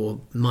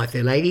for My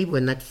Fair Lady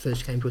when that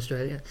first came to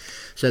Australia.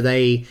 So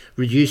they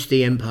reduced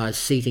the Empire's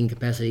seating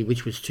capacity,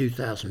 which was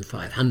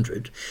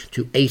 2,500,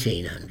 to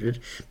 1,800,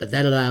 but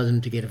that allowed them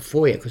to get a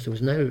foyer, because there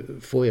was no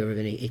foyer of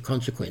any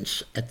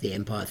consequence at the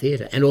Empire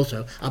Theatre, and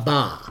also a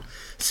bar.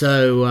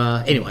 So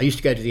anyway, I used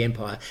to go to the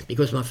Empire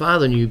because my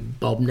father knew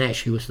Bob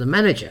Nash, who was the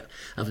manager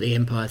of the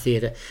Empire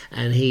Theatre,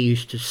 and he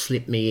used to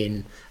slip me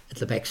in at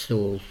the back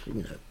stalls,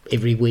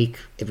 every week,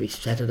 every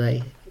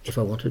Saturday, if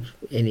I wanted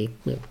any,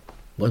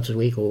 once a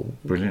week or...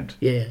 Brilliant.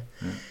 Yeah.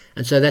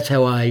 And so that's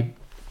how I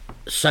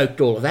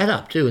soaked all of that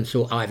up too, and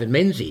saw Ivan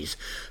Menzies,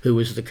 who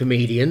was the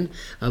comedian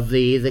of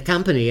the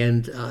company,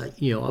 and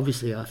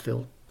obviously I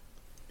felt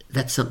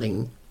that's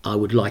something I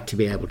would like to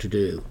be able to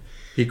do.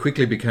 He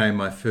quickly became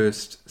my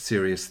first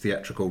serious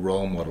theatrical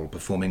role model,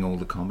 performing all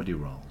the comedy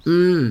roles.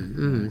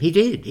 He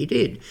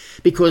did,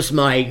 because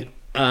my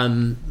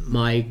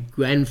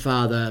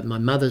grandfather, my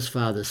mother's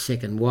father's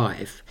second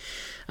wife,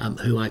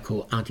 who I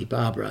call Auntie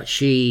Barbara,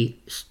 she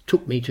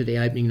took me to the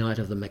opening night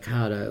of the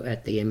Mikado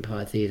at the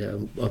Empire Theatre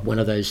of one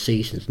of those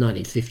seasons,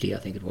 1950 I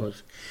think it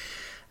was,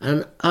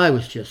 and I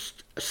was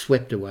just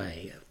swept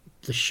away.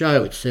 The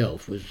show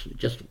itself was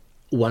just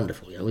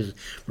wonderful. It was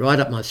right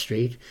up my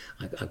street.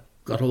 I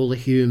got all the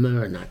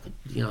humour, and I could,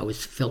 I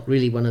always felt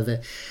really one of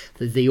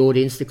the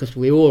audience, because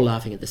we were all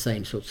laughing at the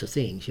same sorts of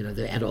things,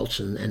 the adults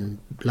and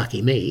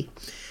lucky me.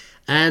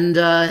 And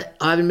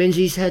Ivan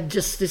Menzies had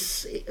just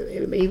this,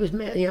 he was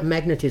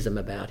magnetism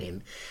about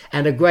him,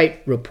 and a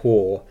great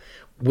rapport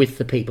with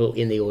the people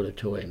in the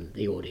auditorium,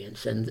 the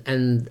audience.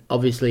 And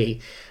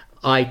obviously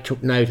I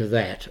took note of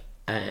that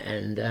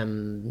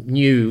and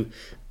knew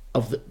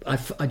of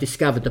I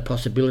discovered the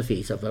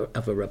possibilities of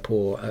a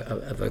rapport,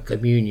 of a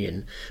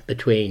communion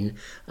between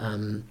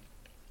an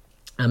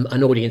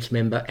audience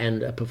member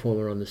and a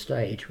performer on the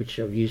stage, which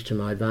I've used to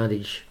my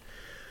advantage,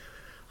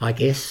 I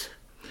guess.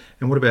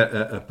 And what about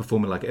a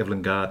performer like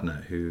Evelyn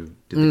Gardner, who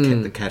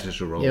did the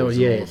Catatar roles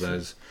and all of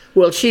those?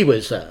 Well, she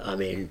was,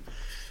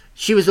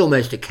 she was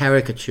almost a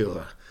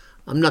caricature.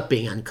 I'm not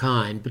being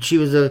unkind, but she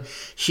was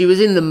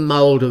in the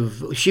mould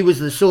of, she was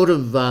the sort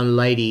of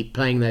lady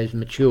playing those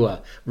mature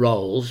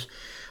roles,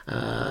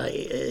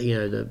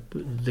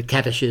 the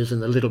Catashers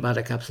and the Little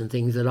Buttercups and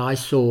things that I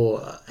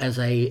saw as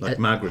like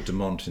Margaret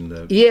Dumont in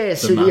the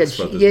Yes, the Marx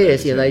Brothers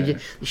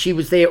days, she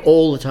was there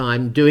all the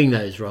time doing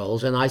those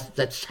roles, and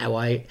that's how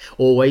I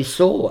always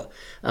saw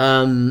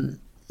the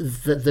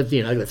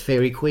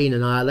Fairy Queen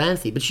and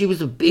Iolanthe. But she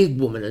was a big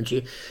woman, and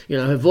she,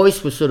 her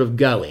voice was sort of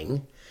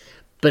going,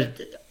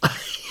 but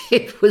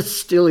it was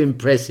still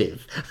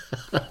impressive.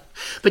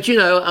 But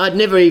I'd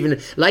never even,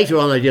 later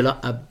on I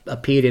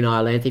appeared in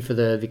Iolanthe for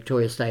the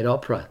Victoria State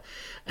Opera,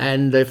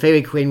 and the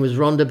Fairy Queen was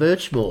Rhonda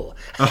Birchmore.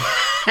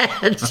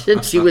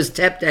 and she was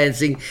tap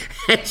dancing,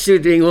 and she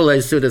was doing all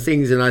those sort of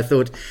things, and I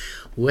thought,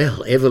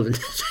 well, Evelyn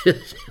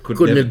could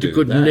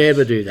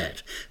never do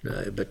that.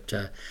 No, but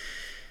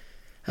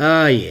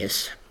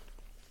yes.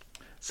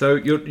 So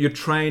your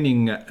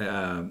training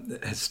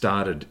has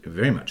started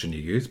very much in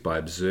your youth by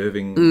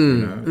observing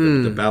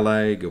the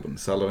ballet, Gilbert and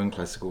Sullivan,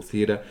 classical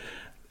theatre.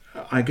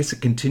 I guess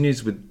it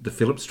continues with the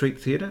Phillip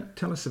Street Theatre.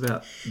 Tell us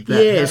about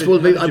that. Yes,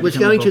 I was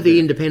going to the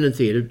Independent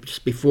Theatre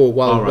just before,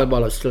 while I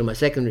was still in my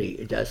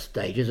secondary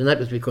stages, and that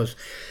was because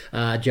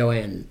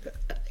Joanne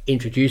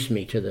introduced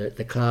me to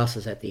the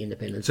classes at the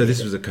Independent So Theatre.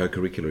 this was a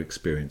co-curricular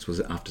experience,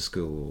 was it, after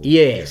school?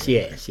 Yes.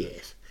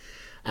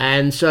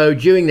 And so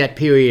during that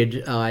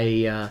period,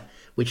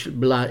 which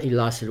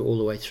lasted all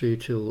the way through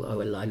till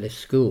I left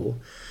school,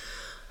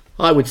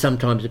 I would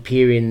sometimes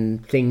appear in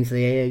things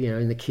there,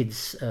 in the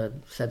kids'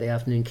 Saturday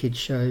afternoon kids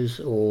shows,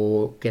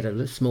 or get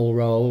a small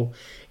role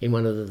in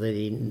one of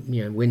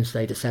the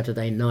Wednesday to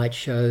Saturday night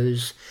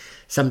shows.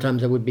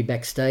 Sometimes I would be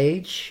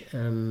backstage,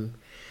 and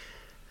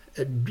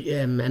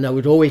I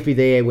would always be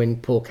there when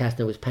Paul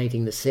Kastner was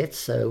painting the sets.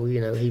 So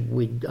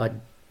I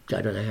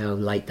don't know how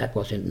late that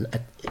was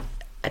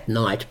at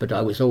night, but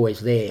I was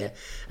always there,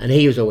 and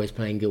he was always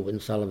playing Gilbert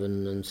and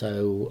Sullivan, and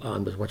so I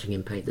was watching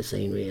him paint the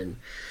scenery, and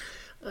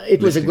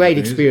it was a great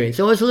experience.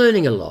 So I was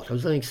learning a lot. I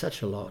was learning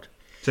such a lot.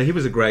 So he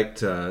was a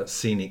great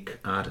scenic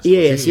artist.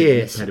 Yes. He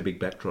had a big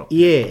backdrop.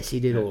 Yes, he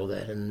did all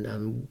that,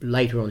 and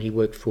later on he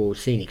worked for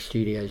Scenic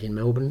Studios in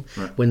Melbourne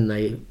when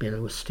they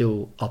were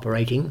still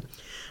operating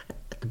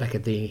at the back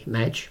of the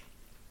Madge.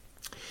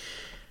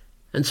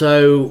 And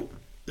so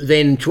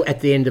then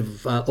at the end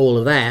of all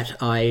of that,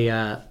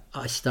 I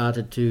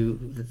started to.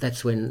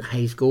 That's when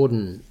Hayes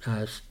Gordon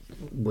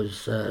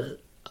was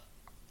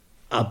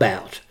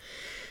about.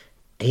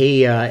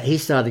 He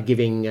started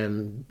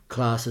giving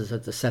classes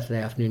at the Saturday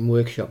afternoon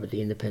workshop at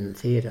the Independent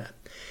Theatre.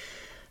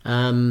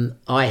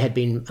 I had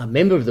been a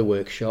member of the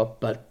workshop,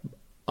 but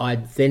I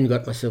then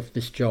got myself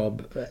this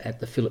job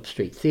at the Phillip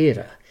Street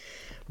Theatre,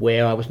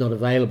 where I was not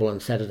available on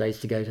Saturdays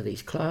to go to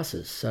these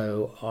classes.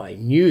 So I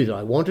knew that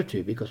I wanted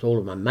to, because all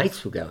of my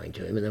mates were going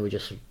to him, and they were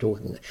just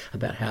talking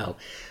about how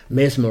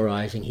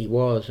mesmerising he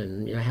was,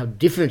 and how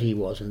different he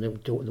was, and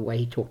the way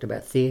he talked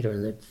about theatre,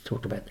 and they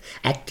talked about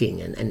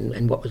acting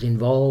and what was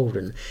involved,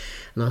 and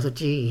I thought,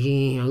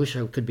 gee, I wish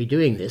I could be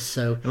doing this.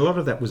 So a lot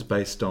of that was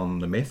based on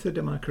the method,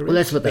 am I correct? well,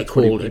 that's what they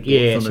called it.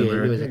 Yes, they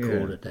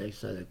called it.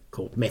 They're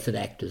called method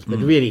actors, but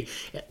really,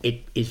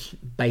 it is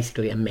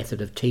basically a method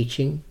of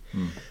teaching.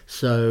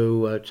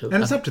 So,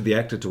 and it's up to the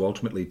actor to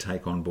ultimately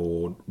take on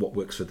board what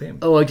works for them.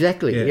 Oh,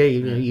 exactly. Yeah,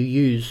 you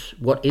use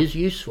what is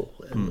useful.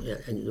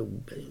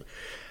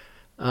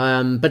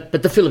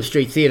 But the Phillip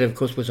Street Theatre, of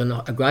course, was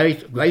a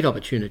great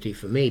opportunity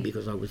for me,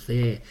 because I was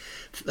there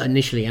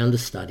initially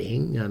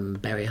understudying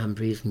Barry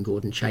Humphries and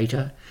Gordon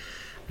Chater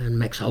and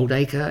Max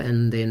Oldacre,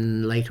 and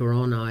then later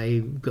on I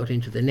got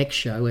into the next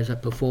show as a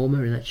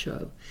performer in that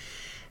show.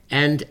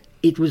 And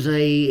it was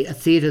a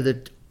theatre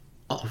that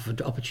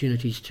offered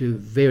opportunities to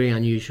very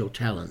unusual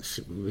talents: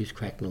 Ruth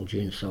Cracknell,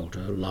 June Salter,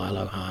 Lyle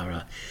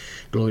O'Hara,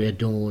 Gloria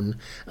Dawn,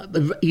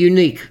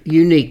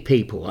 unique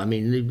people. I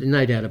mean,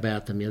 no doubt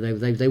about them.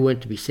 They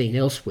weren't to be seen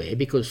elsewhere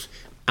because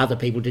other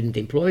people didn't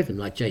employ them,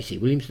 like J.C.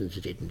 Williamson's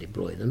didn't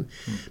employ them,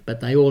 but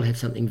they all had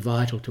something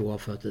vital to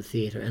offer the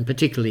theatre, and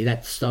particularly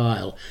that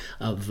style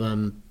of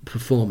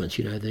performance,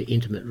 the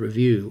intimate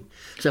review.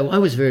 So I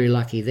was very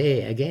lucky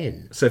there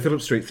again. So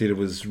Phillip Street Theatre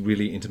was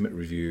really intimate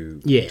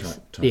review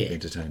type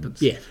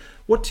entertainments. Yeah.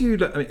 What do you...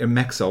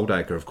 Max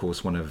Oldacre, of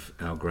course, one of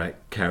our great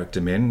character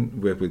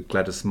men, worked with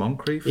Gladys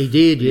Moncrief. He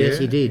did, yes,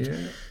 he did.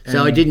 Yeah.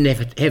 So I didn't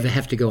ever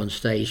have to go on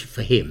stage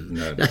for him.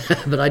 No.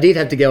 But I did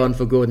have to go on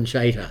for Gordon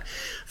Chater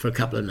for a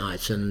couple of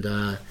nights, and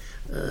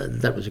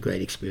that was a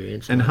great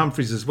experience. And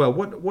Humphries as well.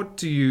 What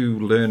do you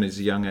learn as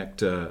a young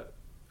actor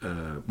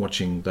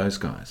watching those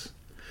guys?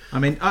 I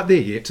mean, are they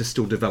yet to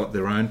still develop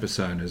their own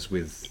personas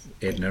with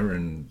Edna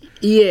and...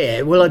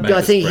 Yeah, well, I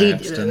Mavis think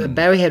Branston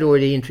Barry had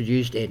already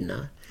introduced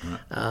Edna.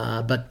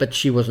 Right. But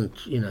she wasn't,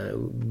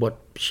 what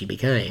she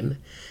became,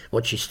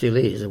 what she still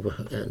is.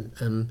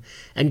 And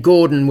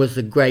Gordon was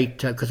the great,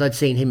 because I'd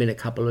seen him in a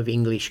couple of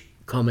English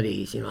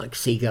comedies, like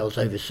Seagulls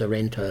Over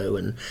Sorrento,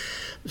 and...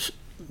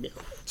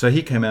 So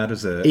he came out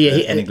as an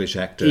English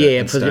actor.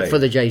 Yeah, for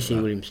the J.C.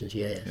 Williamsons,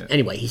 yeah.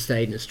 Anyway, he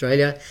stayed in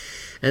Australia.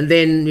 And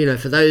then,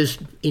 for those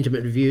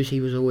intimate reviews,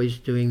 he was always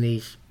doing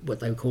these, what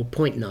they call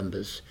point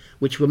numbers,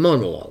 which were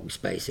monologues,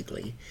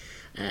 basically,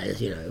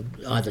 as,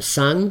 either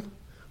sung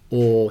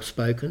or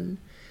spoken.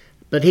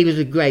 But he was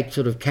a great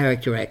sort of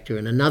character actor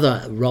and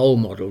another role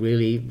model,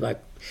 really.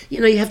 Like,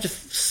 you have to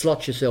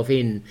slot yourself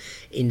into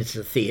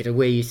the theatre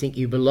where you think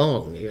you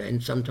belong,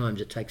 and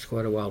sometimes it takes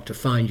quite a while to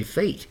find your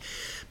feet.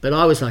 But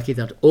I was lucky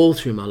that all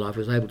through my life I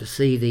was able to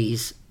see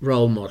these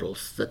role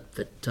models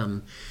that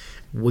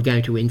were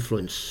going to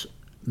influence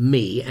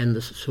me and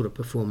the sort of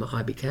performer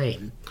I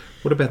became.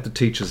 What about the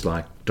teachers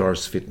like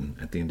Doris Fitton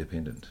at the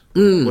Independent?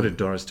 What did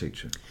Doris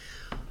teach you?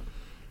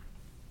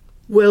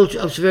 Well,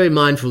 I was very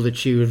mindful that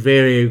she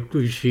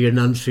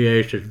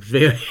enunciated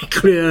very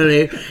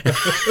clearly,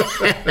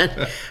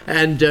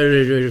 and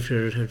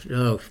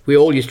we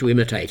all used to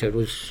imitate her. It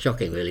was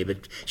shocking, really,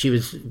 but she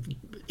was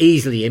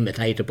easily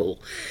imitatable.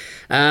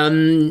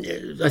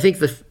 I think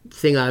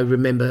thing I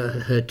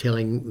remember her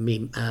telling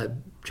me,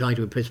 trying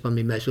to impress upon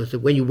me most, was that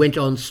when you went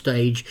on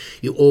stage,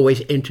 you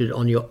always entered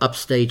on your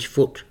upstage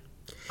foot,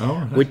 Oh,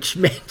 right. which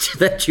meant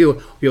that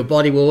your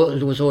body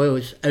was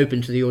always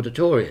open to the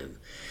auditorium.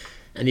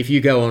 And if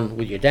you go on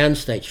with your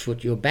downstage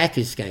foot, your back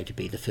is going to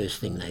be the first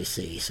thing they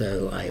see.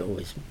 So I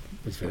always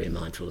was very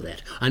mindful of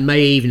that. I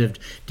may even have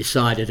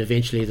decided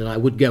eventually that I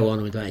would go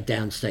on with my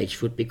downstage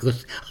foot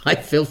because I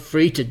felt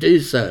free to do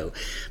so.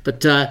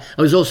 But I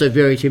was also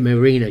Verity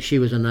Marina. She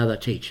was another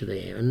teacher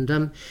there.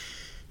 And,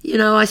 you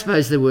know, I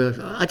suppose there were...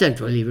 I don't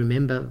really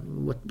remember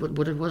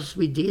what it was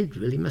we did,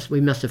 really.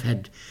 We must have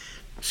had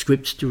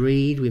scripts to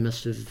read. We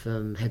must have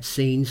had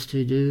scenes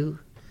to do.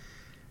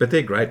 But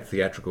they're great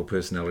theatrical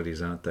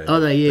personalities, aren't they? Oh,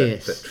 they,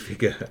 yes. That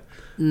figure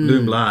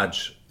loom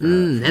large.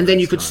 And then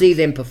you could see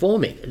them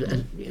performing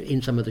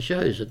in some of the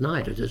shows at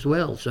night as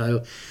well.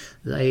 So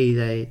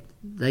they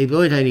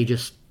weren't only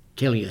just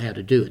telling you how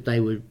to do it, they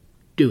were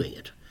doing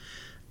it,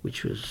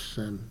 which was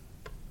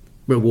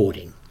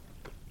rewarding.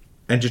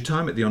 And your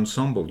time at the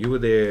ensemble, you were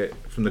there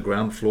from the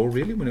ground floor,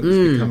 really, when it was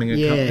becoming a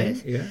yes.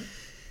 company? Yeah.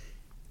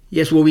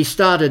 Yes, well, we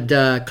started,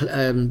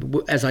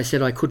 as I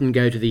said, I couldn't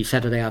go to the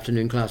Saturday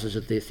afternoon classes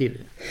at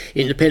the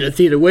independent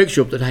theatre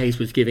workshop that Hayes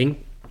was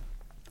giving.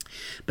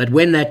 But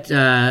when that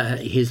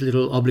his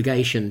little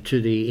obligation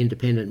to the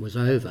independent was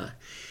over,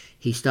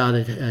 he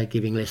started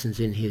giving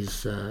lessons in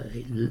his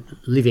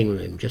living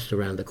room just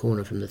around the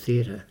corner from the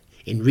theatre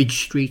in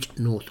Ridge Street,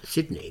 North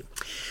Sydney.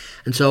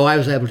 And so I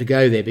was able to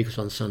go there because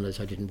on Sundays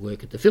I didn't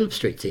work at the Phillip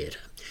Street Theatre.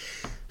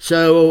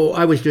 So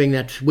I was doing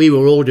that. We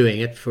were all doing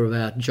it for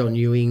about... John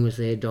Ewing was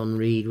there, Don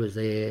Reed was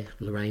there,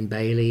 Lorraine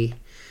Bailey,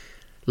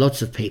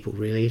 lots of people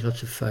really,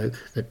 lots of folk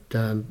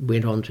that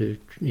went on to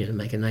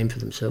make a name for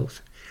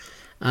themselves.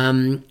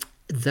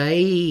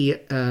 They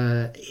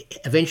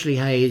eventually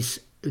Hayes...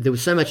 There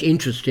was so much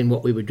interest in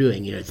what we were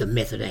doing, the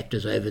method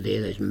actors over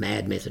there, those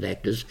mad method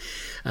actors.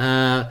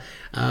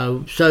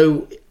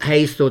 So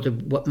Hayes thought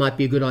that what might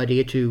be a good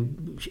idea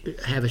to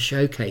have a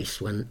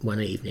showcase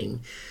one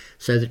evening,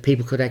 so that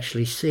people could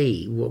actually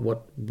see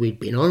what we'd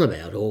been on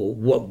about, or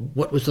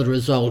what was the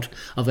result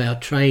of our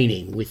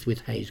training with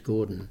Hayes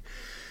Gordon.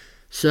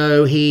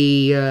 So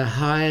he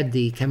hired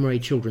the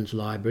Cammeray Children's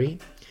Library,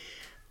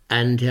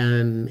 and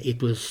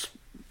it was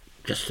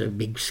just a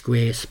big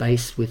square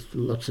space with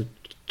lots of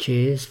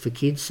chairs for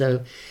kids.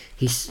 So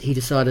he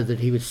decided that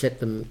he would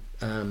set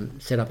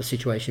up a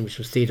situation which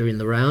was theatre in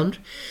the round,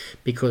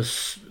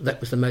 because that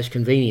was the most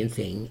convenient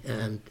thing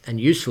and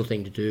useful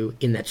thing to do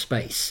in that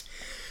space.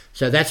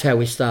 So that's how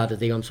we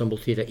started the Ensemble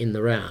Theatre in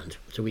the round.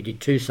 So we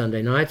did 2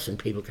 Sunday nights and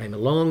people came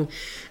along,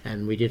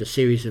 and we did a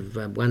series of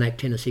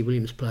one-act Tennessee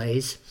Williams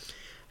plays.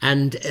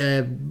 And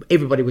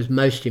everybody was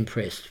most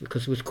impressed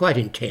because it was quite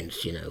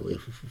intense,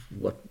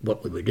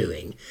 what we were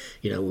doing.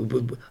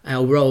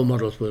 Our role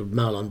models were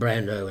Marlon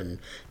Brando and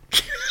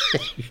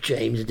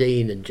James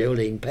Dean and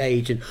Jolene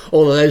Page and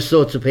all of those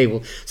sorts of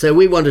people. So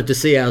we wanted to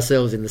see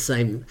ourselves in the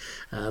same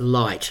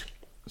light.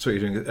 So you're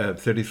doing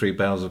 33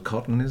 bales of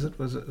cotton, is it?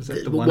 Is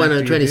that the one?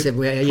 27,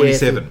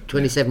 27.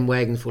 27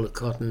 wagons full of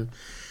cotton.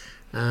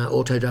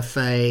 Auto da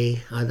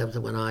Fe, that was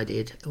the one I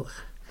did.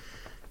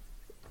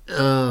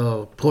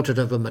 Oh, Portrait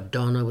of a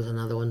Madonna was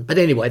another one. But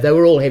anyway, they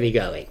were all heavy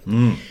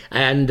going.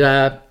 And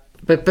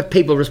but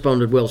people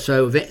responded well.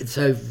 So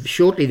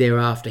shortly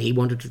thereafter, he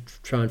wanted to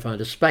try and find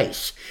a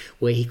space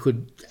where he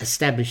could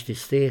establish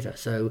this theatre.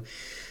 So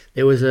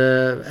there was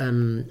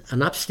an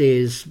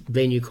upstairs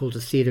venue called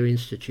the Theatre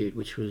Institute,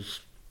 which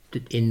was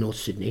in North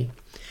Sydney.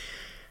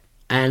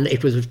 And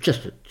it was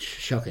just a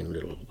shocking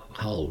little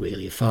hole,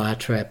 really, a fire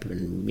trap.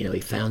 And, he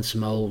found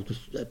some old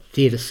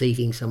theatre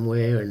seating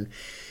somewhere, and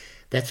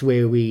that's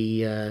where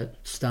we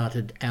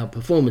started our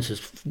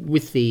performances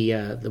with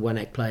the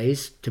one-act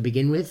plays to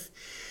begin with.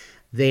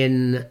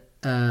 Then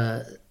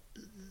The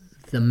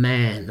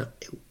Man,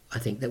 I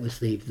think that was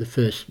the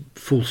first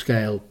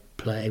full-scale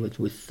play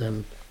with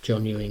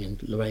John Ewing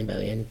and Lorraine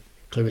Bailey and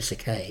Clarissa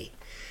Kay.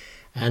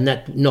 And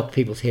that knocked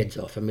people's heads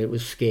off. I mean, it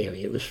was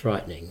scary, it was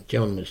frightening.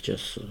 John was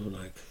just sort of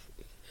like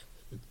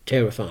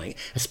terrifying,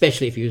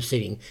 especially if you were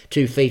sitting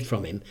 2 feet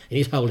from him and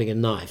he's holding a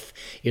knife.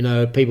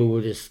 People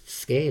were just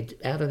scared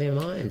out of their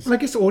minds. Well, I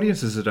guess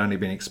audiences had only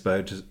been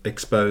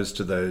exposed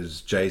to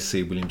those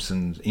J.C.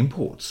 Williamson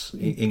imports,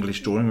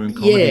 English drawing room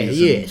comedies.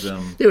 Yes.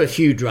 And, there were a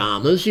few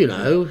dramas,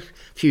 a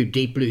few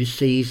Deep Blue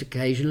Seas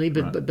occasionally,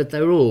 but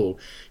they were all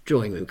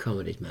drawing room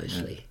comedies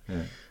mostly.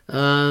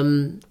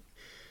 Yeah.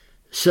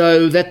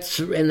 So that's,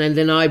 and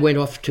then I went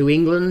off to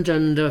England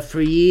and for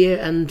a year,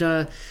 and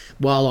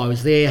while I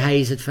was there,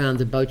 Hayes had found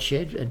the boat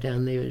shed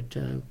down there at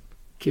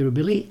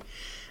Kirribilli,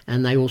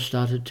 and they all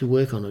started to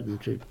work on it and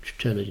to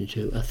turn it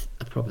into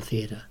a proper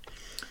theatre.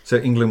 So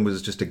England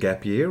was just a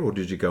gap year, or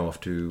did you go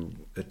off to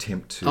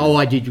attempt to... Oh,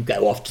 I did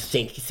go off to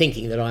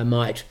thinking that I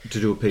might... To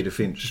do a Peter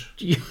Finch?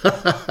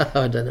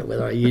 I don't know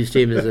whether I used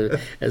him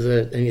as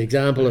an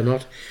example or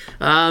not.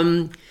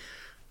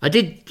 I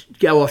did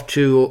go off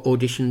to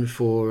audition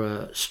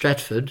for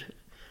Stratford,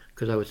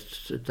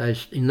 because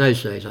in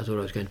those days I thought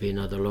I was going to be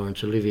another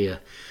Laurence Olivier,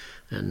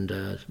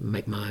 and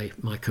make my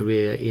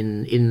career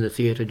in the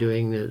theatre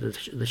doing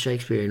the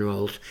Shakespearean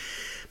roles.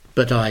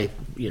 But I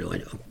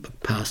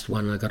passed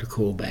one and I got a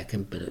call back,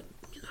 but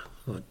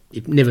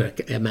it never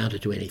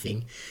amounted to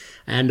anything.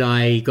 And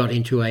I got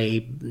into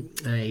a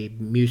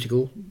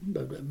musical,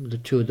 The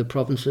Two of the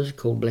Provinces,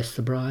 called Bless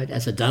the Bride,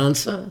 as a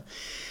dancer,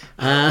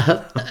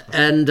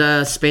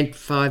 and spent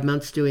 5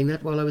 months doing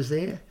that while I was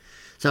there.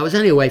 So I was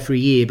only away for a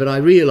year, but I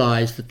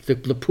realised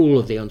that the pull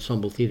of the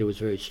ensemble theatre was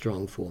very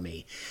strong for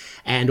me.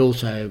 And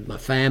also my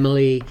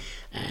family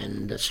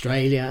and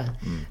Australia.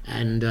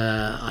 And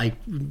I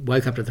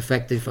woke up to the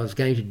fact that if I was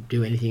going to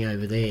do anything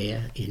over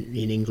there in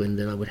England,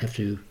 then I would have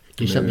to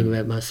do something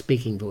about my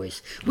speaking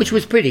voice, which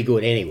was pretty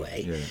good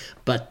anyway. Yeah.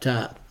 But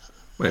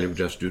Well, you would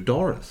just do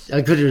Doris.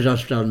 I could have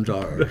just done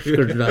Doris,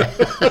 couldn't I?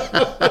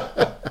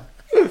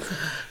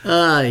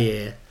 Ah,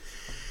 yeah.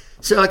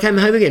 So I came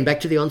home again,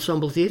 back to the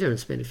ensemble theatre, and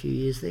spent a few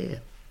years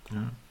there.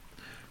 Yeah.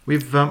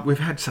 We've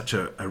had such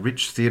a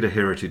rich theatre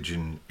heritage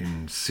in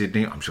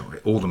Sydney. I'm sure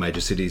all the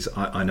major cities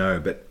I know,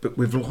 but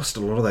we've lost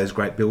a lot of those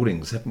great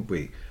buildings, haven't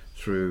we,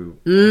 through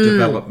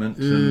development,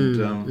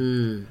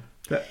 and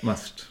that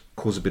must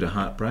cause a bit of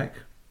heartbreak.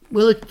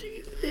 Well,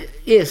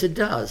 yes, it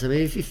does. I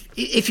mean,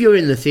 if you're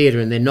in the theatre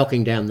and they're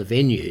knocking down the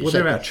venues... Well,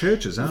 they're our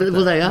churches, aren't they?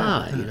 Well, they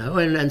are,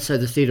 and so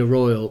the Theatre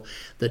Royal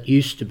that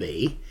used to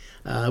be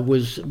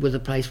was a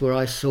place where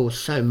I saw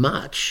so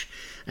much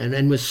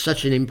and was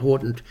such an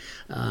important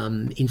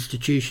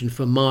institution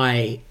for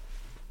my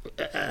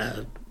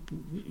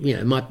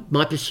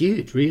my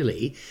pursuit,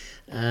 really.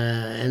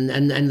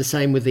 And the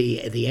same with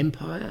the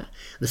Empire,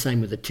 the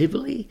same with the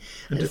Tivoli.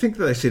 And to think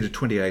that they said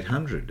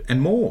 2,800 and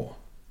more.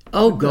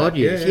 Oh God,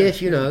 yes,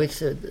 Yeah.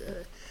 yes. It's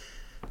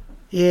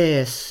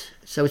yes.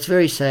 So it's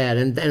very sad,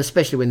 and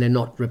especially when they're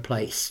not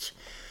replaced.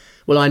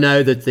 Well, I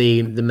know that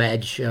the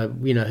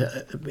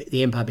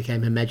Empire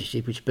became Her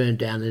Majesty, which burned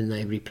down, and then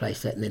they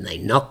replaced that, and then they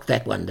knocked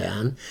that one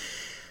down.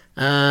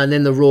 And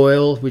then the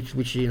Royal, which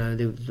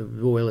the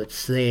Royal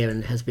that's there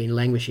and has been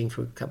languishing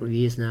for a couple of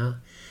years now.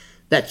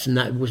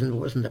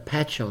 Wasn't a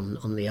patch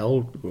on the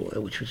old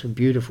Royal, which was a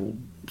beautiful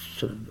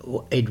sort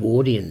of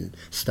Edwardian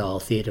style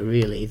theatre,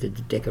 really, the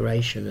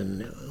decoration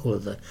and all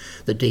of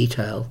the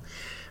detail.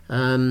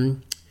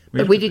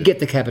 But we did get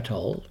the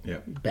Capitol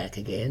back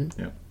again.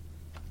 Yeah.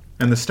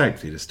 And the State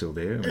Theatre's still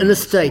there. And the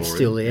State's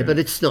still there, but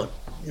it's not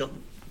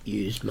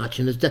used much,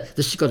 and this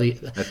has got a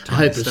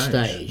hopeless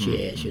stage.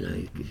 Yes,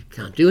 you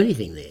can't do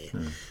anything there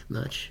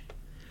much.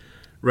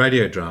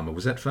 Radio drama,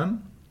 was that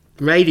fun?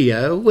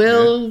 Radio,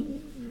 well...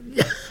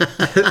 Yeah.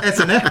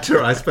 As an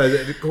actor, I suppose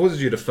it causes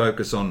you to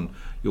focus on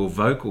your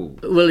vocal.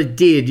 Well, it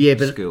did, yeah,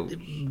 but skills.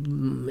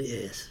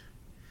 Yes.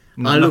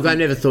 I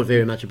never thought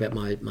very much about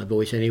my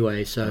voice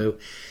anyway. So,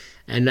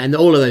 and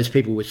all of those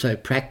people were so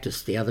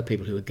practiced. The other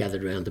people who were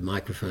gathered around the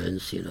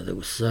microphones, they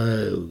were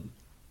so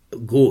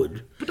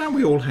good. But don't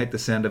we all hate the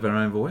sound of our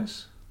own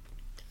voice?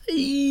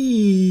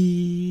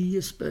 I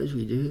suppose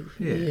we do.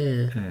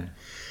 Yeah.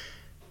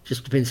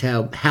 Just depends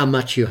how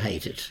much you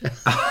hate it.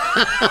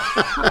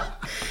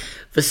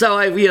 But so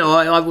I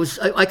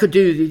could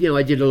do,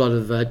 I did a lot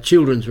of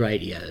children's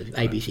radio,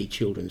 ABC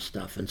children's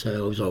stuff, and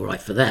so I was all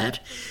right for that.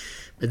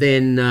 But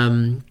then,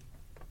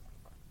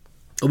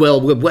 I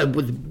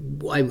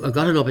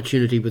got an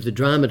opportunity with the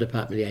drama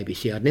department of the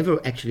ABC. I'd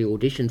never actually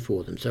auditioned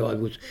for them, so I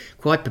was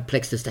quite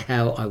perplexed as to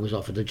how I was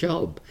offered a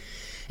job,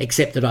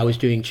 except that I was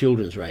doing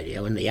children's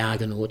radio, and the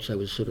Argonauts, I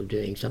was sort of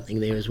doing something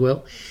there as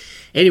well.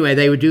 Anyway,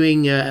 they were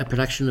doing a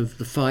production of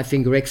The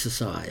Five-Finger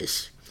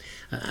Exercise.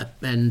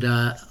 And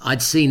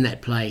I'd seen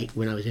that play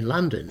when I was in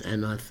London,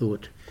 and I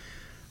thought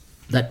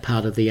that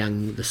part of the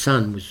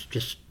Son was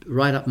just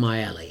right up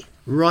my alley.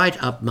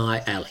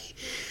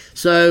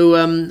 So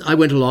I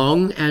went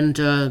along, and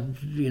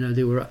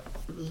there were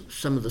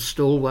some of the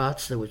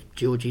stalwarts. There was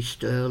Georgie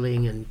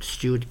Sterling and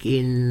Stuart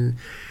Ginn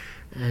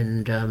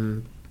and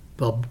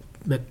Bob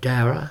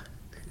McDowra,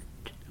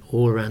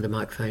 all around the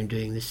microphone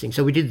doing this thing.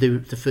 So we did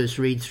the first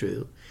read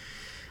through,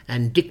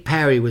 and Dick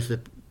Parry was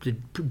the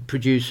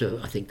producer,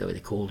 I think they were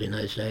called in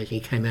those days.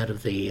 He came out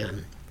of the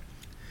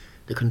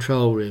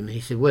control room and he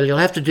said, "Well, you'll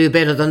have to do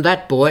better than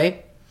that,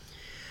 boy."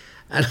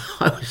 And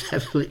I was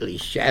absolutely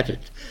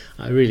shattered.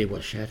 I really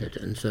was shattered.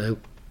 And so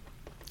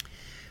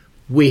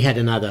we had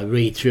another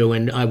read through,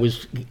 and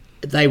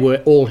they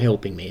were all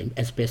helping me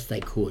as best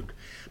they could.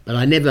 But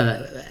I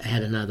never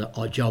had another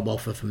job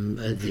offer from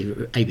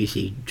the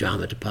ABC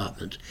drama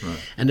department. Right.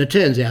 And it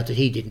turns out that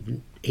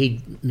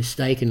he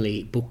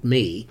mistakenly booked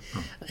me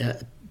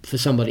for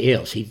somebody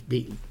else.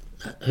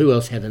 Who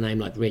else had a name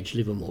like Reg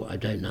Livermore? I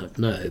don't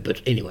know.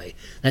 But anyway,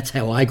 that's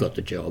how I got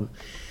the job.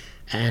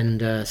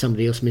 And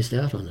somebody else missed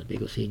out on it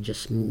because he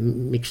just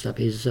mixed up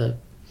his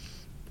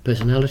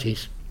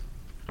personalities.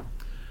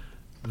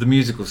 The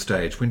musical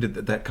stage, when did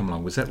that come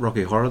along? Was that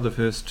Rocky Horror the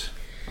first?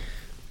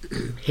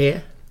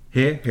 Hair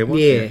was?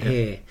 Yeah,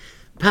 Hair.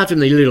 Apart from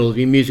the little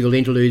musical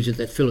interludes at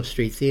that Phillip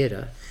Street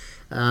Theatre,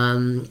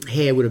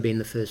 Hair would have been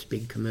the first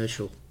big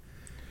commercial.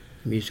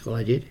 musical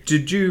I did.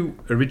 Did you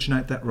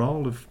originate that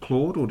role of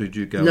Claude, or did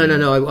you go?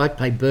 No. I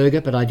played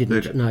Burger, but I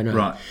didn't. Burger, No.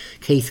 right.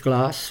 Keith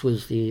Glass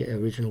was the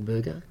original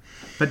Burger.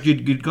 But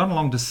you'd gone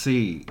along to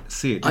see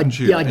it, didn't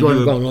you? Yeah, I'd And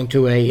you gone were along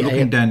to a...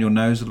 looking down your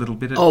nose a little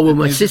bit. Oh, well,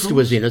 my musicals? sister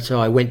was in it,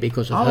 so I went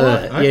because of Oh,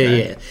 her. right,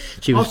 okay. Yeah.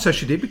 She was. So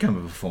she did become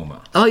a performer.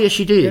 Oh, yes,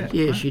 she did.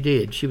 Yeah, Yeah, right. she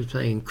did. She was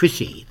playing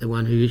Chrissy, the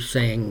one who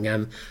sang.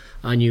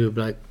 I knew a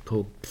bloke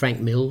called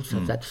Frank Mills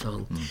of that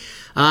song.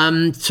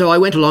 So I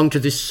went along to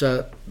this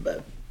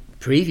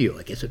preview,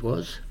 I guess it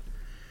was,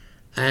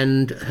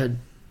 and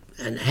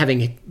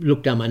having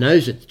looked down my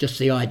nose at just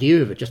the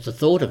idea of it, just the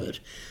thought of it,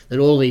 that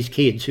all these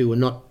kids who were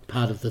not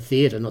part of the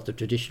theatre, not the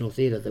traditional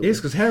theatre. Yes,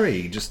 because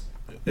Harry just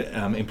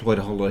employed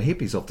a whole lot of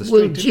hippies off the street.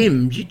 Well,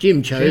 didn't he?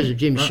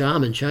 Jim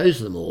Sharman chose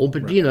them all,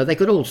 but they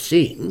could all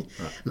sing.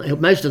 Right.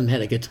 Most of them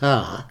had a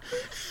guitar,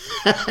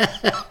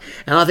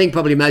 and I think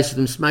probably most of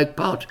them smoked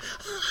pot.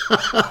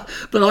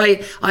 But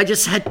I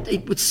just had,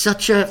 it was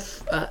such an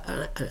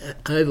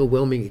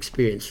overwhelming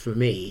experience for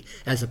me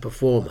as a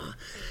performer,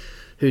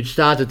 who'd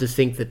started to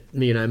think that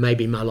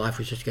maybe my life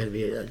was just going to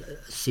be a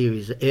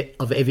series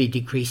of ever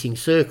decreasing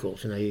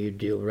circles. You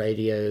do a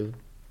radio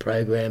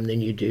program,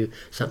 then you do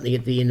something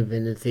at the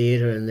independent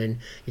theatre, and then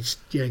it's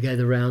go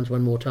the rounds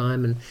one more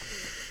time.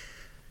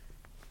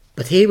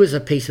 But here was a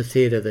piece of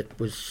theatre that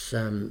was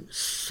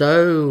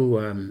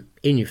so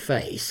in your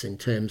face in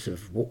terms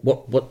of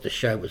what the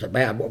show was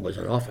about, what was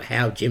on offer,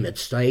 how Jim had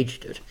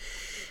staged it,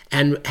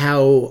 and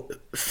how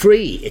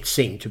free it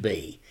seemed to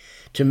be.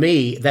 To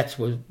me, that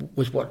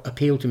was what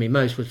appealed to me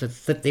most, was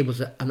that there was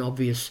an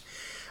obvious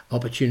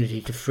opportunity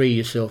to free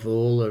yourself of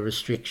all the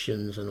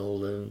restrictions and all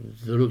the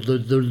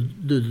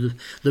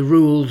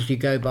rules you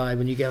go by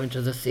when you go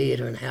into the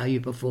theatre and how you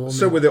perform.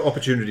 So were there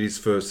opportunities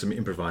for some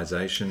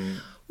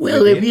improvisation?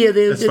 Well,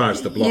 as far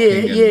as the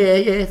blocking.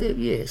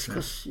 Yes,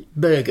 because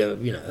Berger,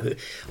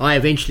 I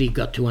eventually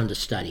got to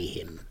understudy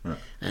him. Right.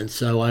 And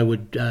so I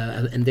would,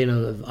 and then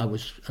I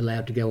was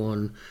allowed to go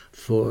on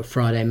for a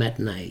Friday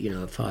matinee,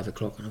 at 5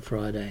 o'clock on a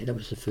Friday. That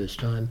was the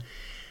first time.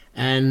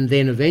 And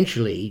then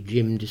eventually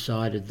Jim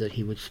decided that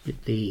he would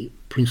split the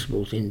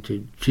principals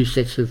into two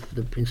sets of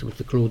the principals,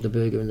 the Claude, the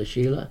Burger and the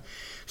Sheila.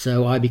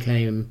 So I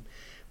became,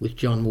 with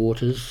John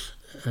Waters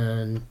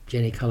and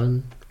Jenny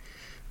Cullen,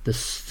 the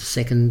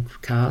second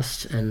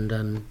cast,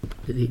 and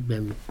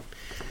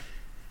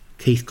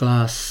Keith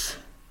Glass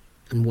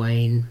and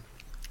Wayne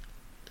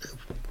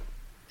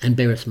and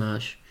Beres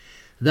Marsh.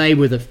 They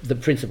were the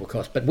principal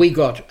cast, but we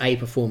got a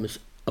performance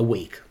a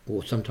week,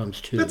 or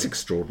sometimes two. That's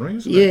extraordinary,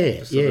 isn't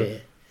it? Yeah.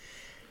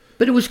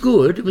 But it was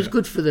good. It was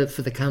good for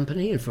the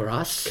company and for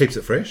us. Keeps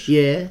it fresh.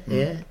 Yeah.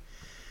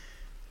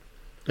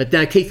 But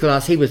now Keith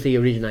Glass, he was the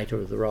originator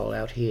of the role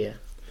out here.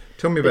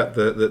 Tell me about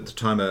the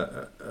time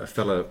a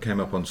fella came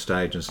up on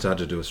stage and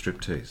started to do a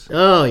striptease.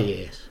 Oh,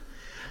 yes.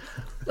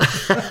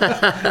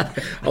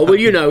 Oh, well,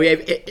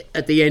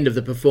 at the end of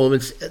the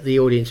performance, the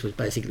audience was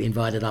basically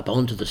invited up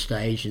onto the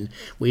stage, and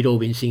we'd all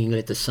been singing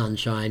Let the Sun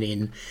Shine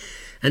In.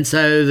 And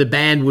so the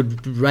band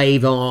would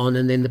rave on,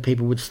 and then the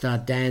people would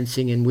start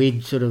dancing, and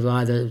we'd sort of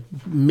either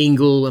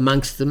mingle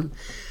amongst them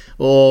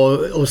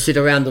or sit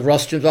around the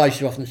rostrums. I used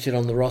to often sit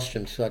on the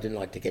rostrums, so I didn't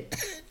like to get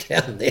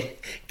down there,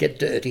 get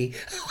dirty.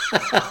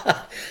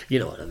 You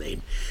know what I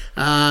mean.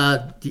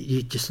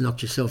 You just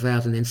knocked yourself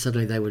out, and then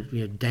suddenly they were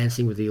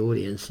dancing with the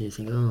audience, and you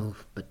think, oh.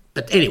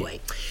 But anyway,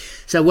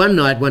 so one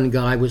night one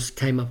guy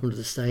came up onto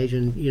the stage,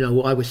 and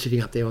I was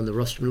sitting up there on the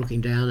rostrum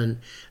looking down, and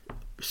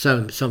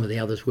so some of the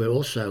others were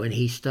also, and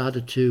he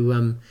started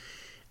to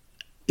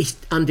he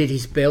undid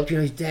his belt,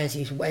 he's dancing,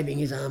 he's waving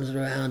his arms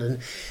around, and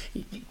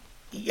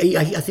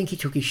I think he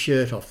took his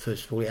shirt off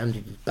first of all. He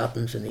undid his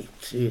buttons and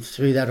he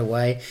threw that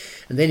away,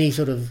 and then he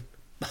sort of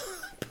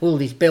pulled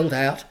his belt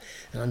out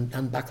and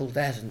unbuckled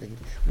that and then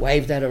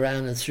waved that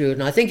around and threw it.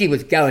 And I think he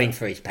was going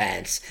for his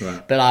pants,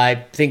 right. But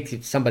I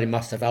think somebody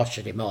must have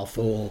ushered him off,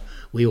 or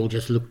we all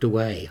just looked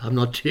away. I'm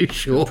not too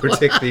sure.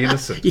 Protect the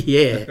innocent.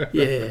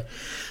 Yeah.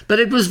 But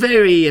it was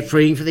very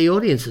freeing for the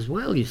audience as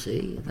well. You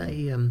see,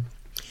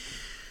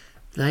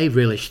 they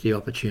relished the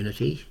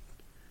opportunity.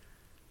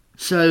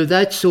 So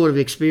that sort of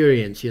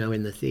experience,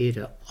 in the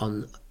theatre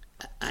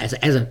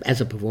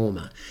as a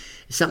performer,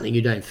 is something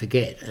you don't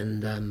forget.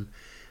 And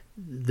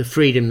the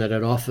freedom that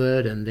it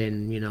offered, and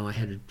then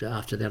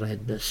after that I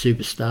had the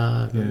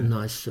Superstar, a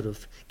nice sort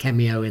of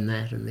cameo in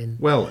that, and then.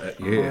 Well,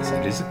 yes,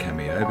 it is a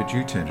cameo, but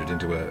you turned it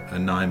into a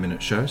 9-minute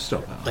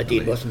showstopper. I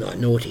did, wasn't I?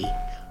 Naughty.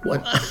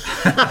 What?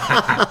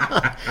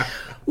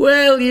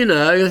 Well, you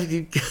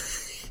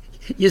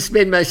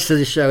spend most of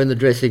the show in the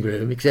dressing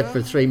room, except for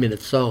a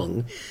 3-minute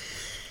song.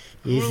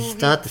 You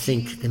start to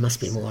think there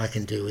must be more I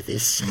can do with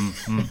this.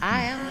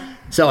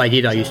 So I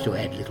did. I used to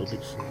add little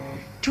bits.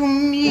 To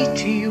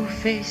meet you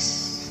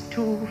face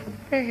to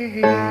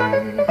face.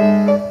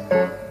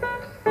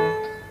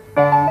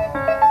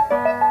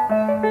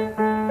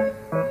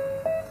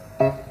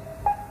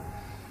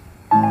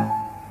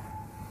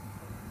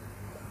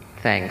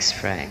 Thanks,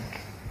 Frank.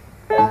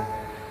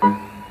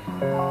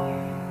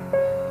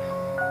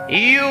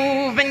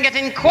 You've been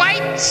getting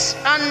quite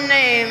a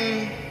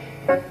name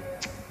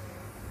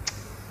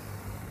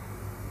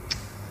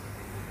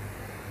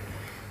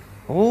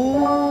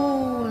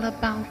all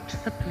about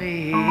the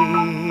place.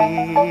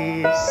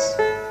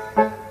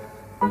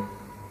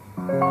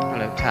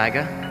 Hello,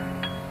 Tiger.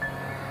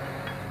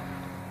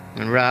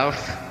 And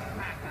Ralph.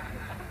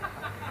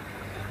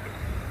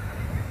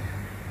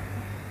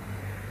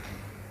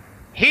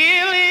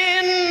 Heel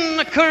in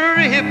the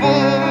Caribbeans.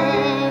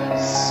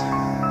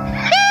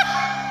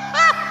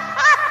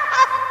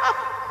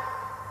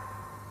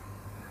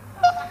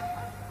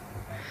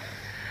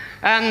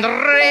 And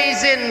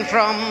raising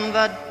from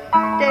the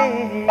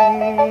dead.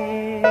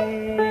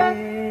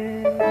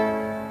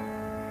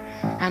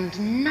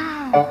 And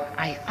now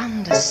I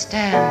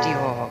understand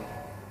your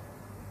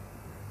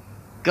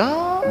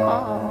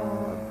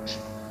God.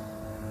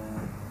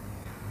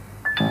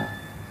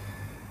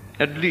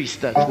 At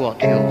least that's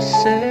what you'll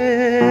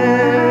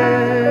say.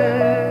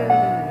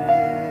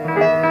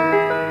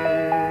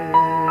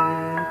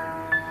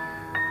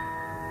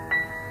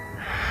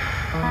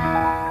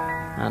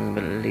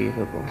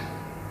 Unbelievable.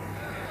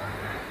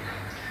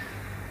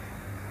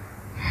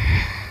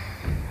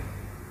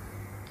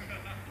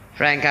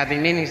 Frank, I've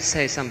been meaning to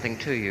say something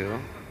to you.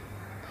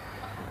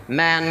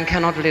 Man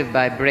cannot live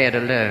by bread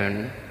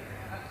alone.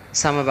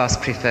 Some of us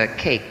prefer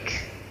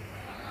cake.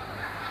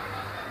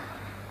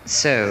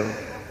 So,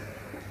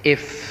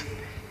 if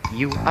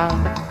you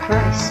are the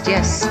Christ,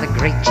 yes, the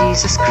great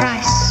Jesus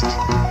Christ,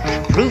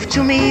 prove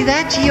to me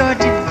that you're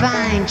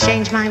divine.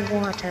 Change my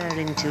water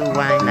into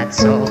wine,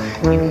 that's all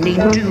you need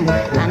do,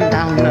 and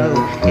I'll know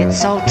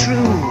it's all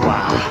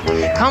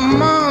true.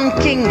 Come on,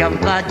 King of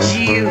the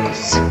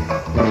Jews.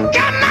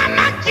 Come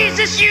on,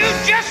 Jesus, you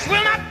just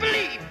will not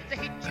believe.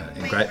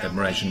 In great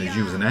admiration as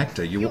you as an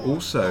actor, you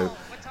also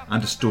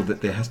understood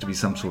that there has to be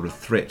some sort of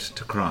threat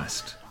to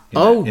Christ.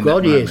 in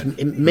God, that yes,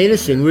 moment.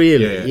 menacing,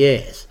 really, Yeah.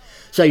 yes.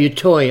 So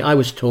I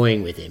was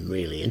toying with him,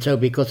 really, and so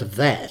because of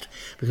that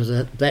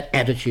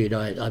attitude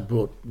I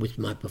brought with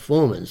my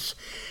performance,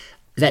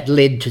 that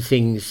led to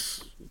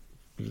things,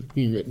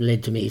 that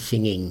led to me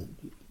singing,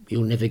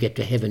 "You'll never get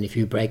to heaven if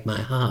you break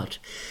my heart,"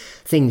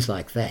 things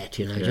like that,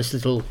 just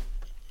little,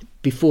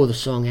 before the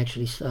song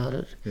actually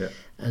started. Yeah.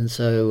 And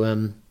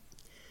so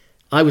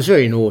I was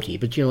very naughty,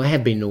 but I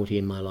have been naughty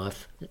in my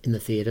life in the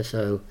theatre,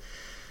 so,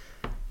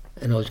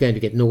 and I was going to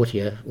get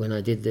naughtier when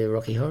I did the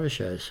Rocky Horror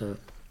Show, so...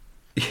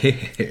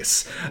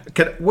 Yes.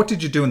 What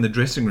did you do in the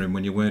dressing room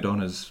when you weren't on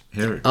as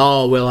Herod?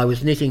 Oh, well, I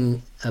was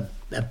knitting a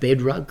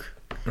bed rug.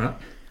 Right.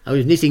 I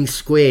was knitting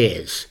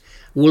squares,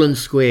 woolen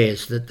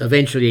squares that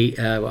eventually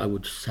I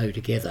would sew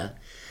together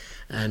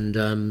and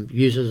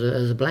use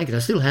as a blanket. I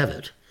still have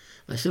it.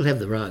 I still have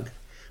the rug.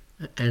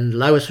 And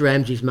Lois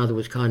Ramsey's mother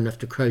was kind enough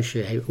to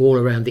crochet all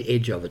around the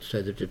edge of it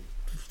so that it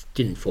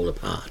didn't fall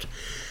apart.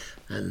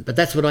 But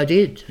that's what I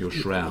did. Your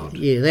shroud.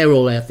 Yeah, they're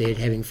all out there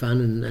having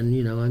fun, and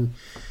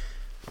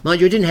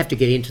mind you, I didn't have to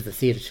get into the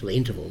theatre till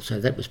interval, so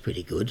that was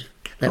pretty good.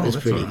 That was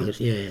that's pretty all right. good,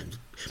 yeah.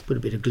 Put a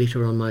bit of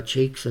glitter on my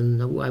cheeks,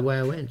 and away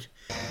I went.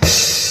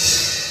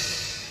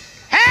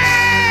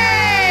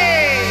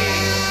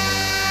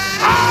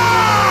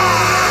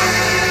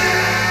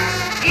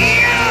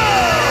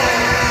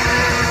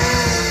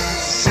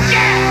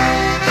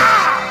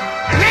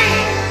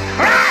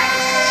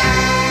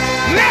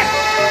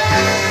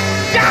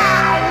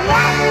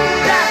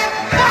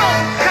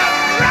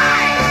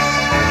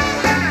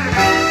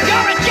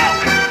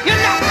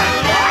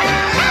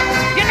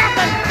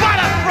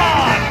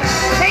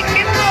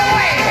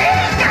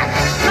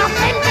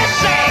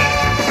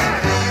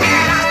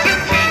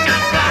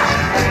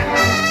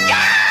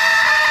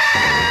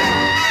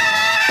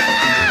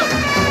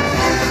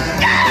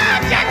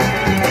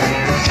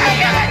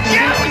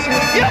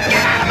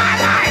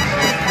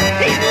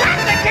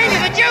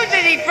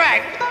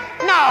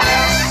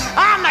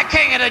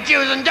 The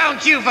Jews, and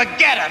don't you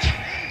forget it,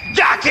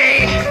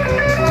 Ducky!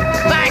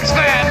 Thanks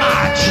very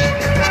much.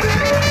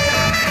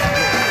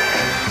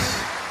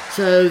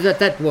 So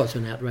that was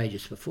an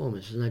outrageous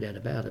performance, there's no doubt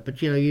about it.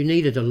 But you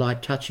needed a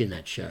light touch in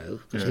that show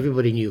because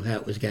everybody knew how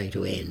it was going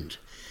to end.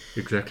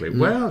 Exactly.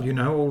 Well,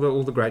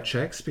 all the great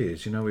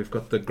Shakespeares. We've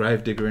got the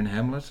Gravedigger in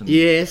Hamlet, and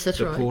Yes, that's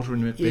the right. Porter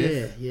in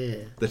Macbeth. Yeah.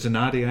 The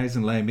Thénardiers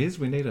and Les Mis.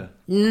 We need a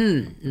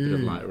bit of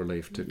light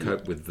relief to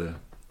cope with the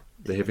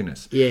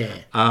heaviness. Yeah.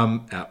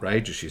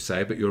 Outrageous, you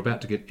say, but you're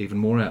about to get even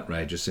more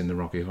outrageous in the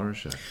Rocky Horror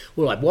Show.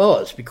 Well, I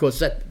was, because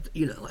that,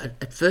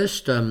 at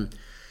first,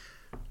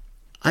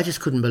 I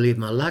just couldn't believe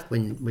my luck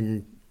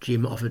when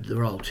Jim offered the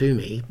role to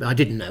me. I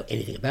didn't know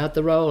anything about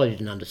the role. I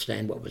didn't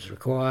understand what was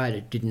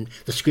required.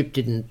 The script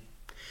didn't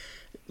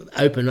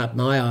open up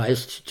my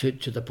eyes to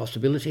the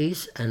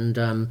possibilities. And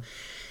I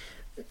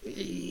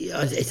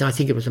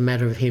think it was a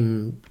matter of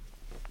him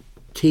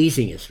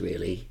teasing us,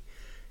 really,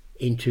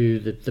 into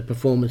the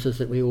performances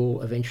that we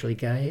all eventually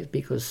gave,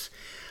 because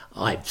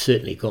I'd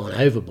certainly gone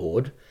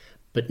overboard,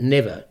 but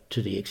never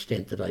to the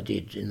extent that I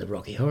did in the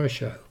Rocky Horror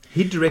Show.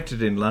 He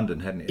directed in London,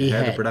 hadn't he? He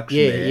had had a production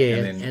yeah, there. yeah,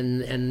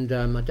 And then...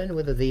 and I don't know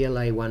whether the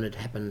LA one had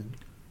happened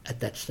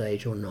at that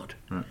stage or not.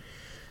 Right.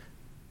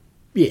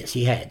 Yes,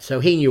 he had. So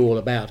he knew all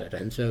about it.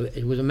 And so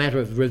it was a matter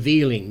of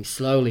revealing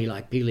slowly,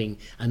 like peeling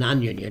an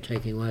onion. You're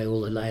taking away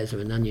all the layers of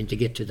an onion to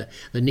get to the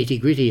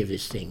nitty-gritty of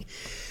this thing.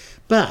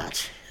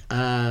 But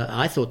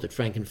I thought that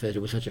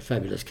Frankenfurter was such a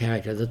fabulous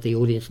character that the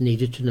audience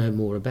needed to know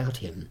more about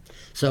him.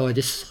 So I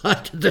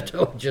decided that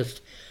I would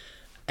just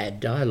add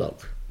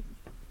dialogue,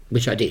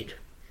 which I did.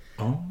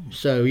 Oh.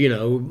 So, you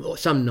know,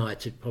 some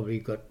nights it probably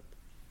got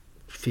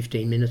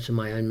 15 minutes of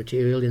my own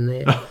material in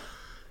there.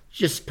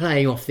 Just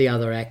playing off the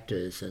other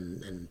actors,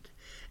 and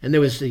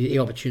there was the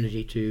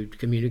opportunity to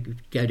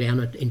communicate, go down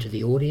into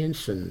the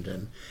audience,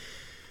 and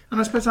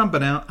I suppose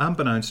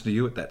unbeknownst to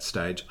you at that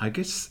stage, I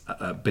guess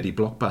Betty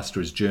Blockbuster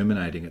is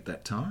germinating at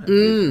that time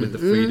with the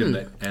freedom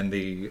and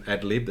the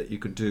ad lib that you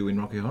could do in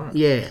Rocky Horror.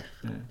 yeah,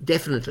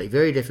 definitely,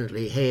 very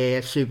definitely.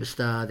 Hair,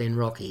 Superstar, then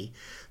Rocky.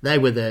 They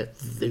were the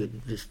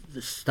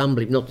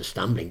stumbling, not the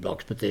stumbling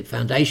blocks, but the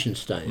foundation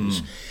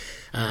stones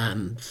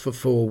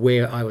for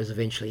where I was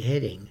eventually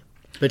heading.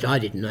 But I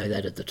didn't know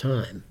that at the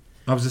time.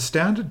 I was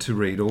astounded to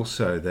read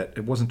also that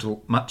it wasn't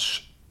until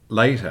much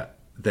later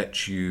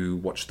that you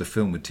watched the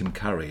film with Tim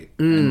Curry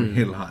and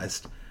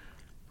realised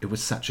it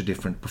was such a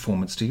different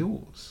performance to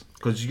yours.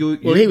 Because he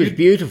was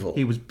beautiful.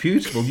 He was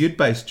beautiful. You'd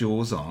based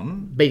yours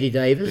on Betty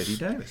Davis.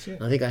 Betty Davis, yeah.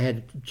 I think I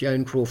had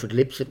Joan Crawford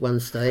lips at one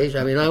stage.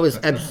 I mean, I was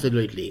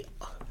absolutely,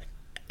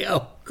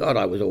 oh God,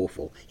 I was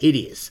awful,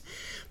 hideous.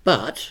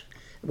 But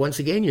once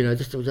again, you know,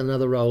 this was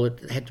another role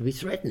that had to be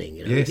threatening.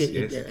 You know?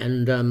 Yes.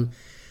 And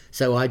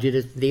so I did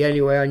it the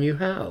only way I knew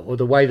how, or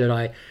the way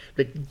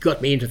that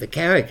got me into the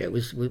character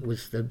was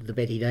the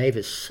Betty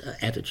Davis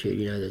attitude.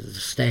 You know, the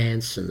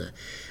stance and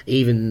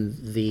even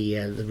the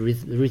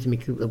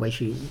rhythmic, the way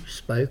she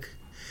spoke.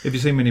 Have you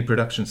seen many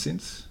productions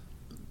since?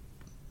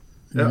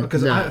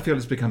 Because No. I feel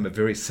it's become a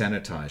very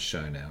sanitised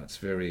show now. It's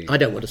very... I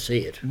don't want to see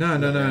it.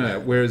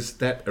 No. Whereas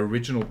that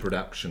original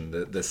production,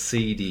 the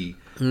seedy,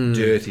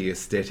 dirty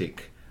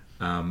aesthetic,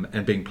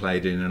 and being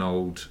played in an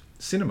old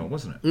cinema,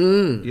 wasn't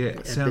it? Yeah,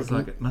 it sounds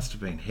like it must have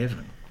been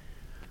heaven.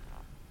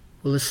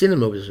 Well, the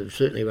cinema was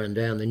certainly run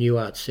down, the New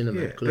Art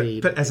Cinema at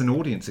Glebe. But as an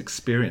audience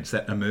experience,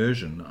 that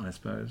immersion, I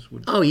suppose,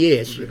 would... Oh,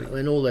 yes, you know,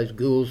 and all those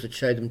ghouls that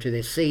showed them to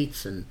their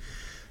seats, and,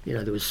 you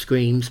know, there was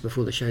screams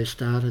before the show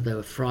started, they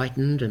were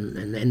frightened, and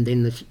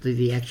then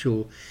the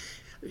actual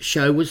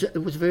show was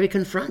very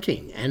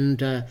confronting, and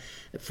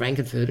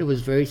Frankenfurter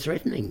was very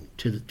threatening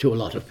to a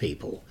lot of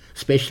people,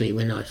 especially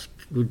when I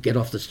would get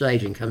off the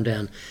stage and come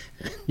down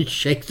and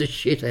shake the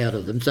shit out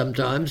of them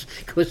sometimes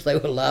because they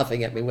were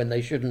laughing at me when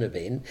they shouldn't have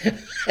been,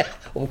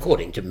 well,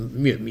 according to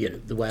you know,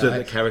 the way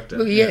the character.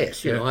 Well,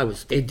 yes, you know, I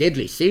was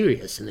deadly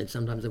serious, and then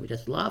sometimes they would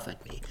just laugh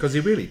at me. Because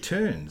he really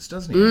turns,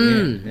 doesn't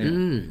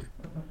he?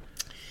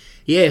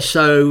 Yeah,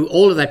 so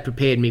all of that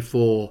prepared me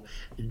for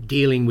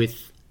dealing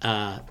with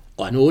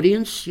an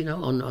audience, you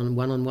know, on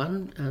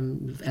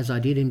one-on-one, as I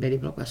did in Betty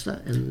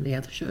Blockbuster and the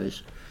other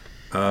shows.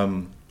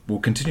 We'll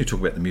continue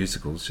talking about the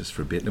musicals just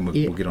for a bit, and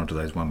we'll get onto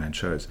those one-man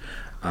shows.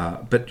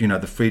 But, you know,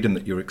 the freedom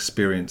that you're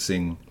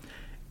experiencing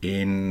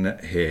in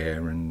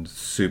Hair and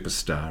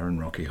Superstar and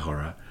Rocky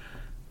Horror,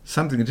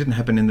 something that didn't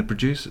happen in The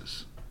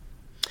Producers.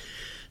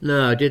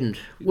 No, I didn't.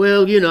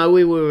 Well, you know,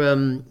 we were...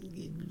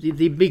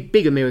 the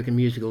big American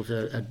musicals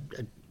are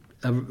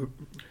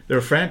They're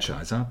a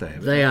franchise, aren't they?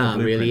 they are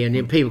really, and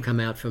then people come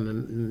out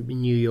from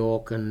New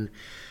York, and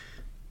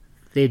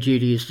their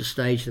duty is to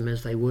stage them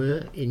as they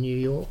were in New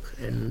York,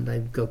 and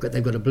they've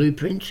got a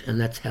blueprint, and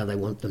that's how they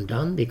want them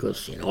done.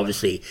 Because, you know,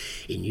 obviously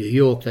in New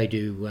York they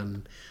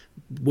do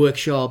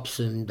workshops,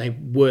 and they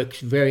work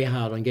very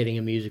hard on getting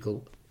a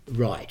musical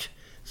right,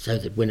 so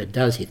that when it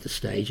does hit the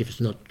stage, if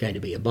it's not going to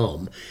be a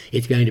bomb,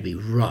 it's going to be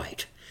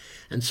right.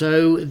 And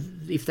so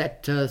if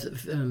that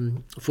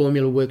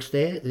formula works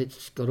there,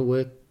 it's got to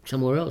work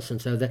somewhere else.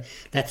 And so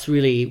that's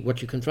really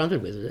what you're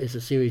confronted with, is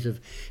a series of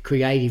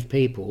creative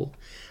people,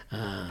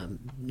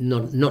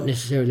 not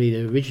necessarily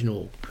the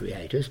original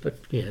creators, but,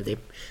 you know,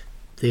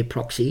 their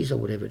proxies or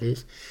whatever it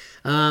is,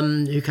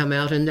 who come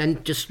out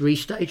and just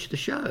restage the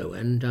show.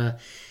 And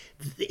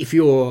if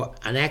you're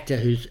an actor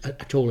who's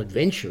at all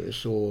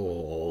adventurous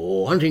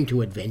or wanting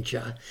to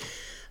adventure,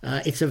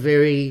 it's a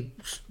very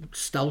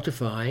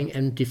stultifying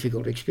and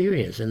difficult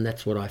experience, and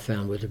that's what I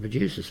found with The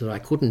Producers, that I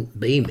couldn't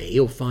be me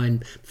or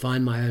find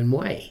my own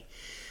way.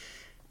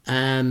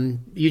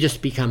 You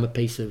just become a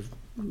piece of,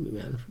 you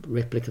know,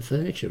 replica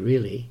furniture,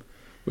 really.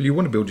 Well, you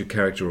want to build your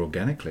character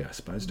organically, I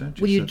suppose, don't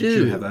you? Well, you so do.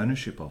 That you have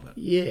ownership of it.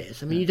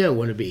 Yes, I mean, you don't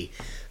want to be,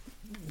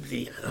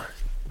 you know,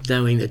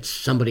 knowing that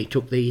somebody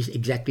took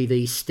exactly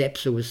these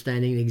steps or was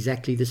standing in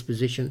exactly this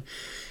position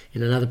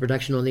in another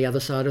production on the other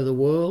side of the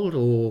world,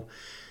 or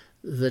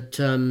that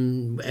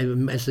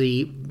as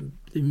the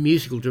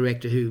musical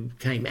director who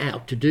came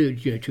out to do,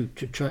 you know, to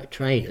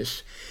train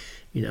us,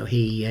 you know,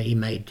 he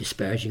made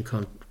disparaging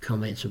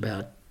comments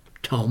about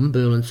Tom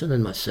Burlinson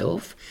and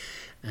myself,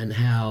 and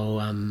how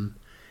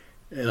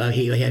I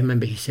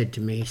remember he said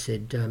to me,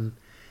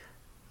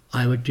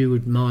 I do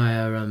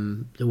admire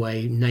the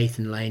way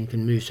Nathan Lane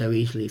can move so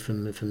easily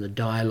from the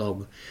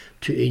dialogue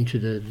into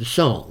the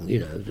song. You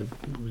know,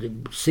 the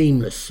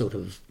seamless sort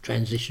of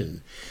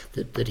transition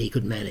that he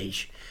could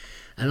manage.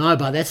 And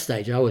by that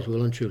stage, I was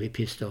well and truly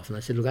pissed off. And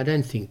I said, look, I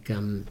don't think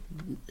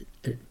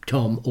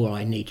Tom or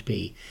I need to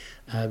be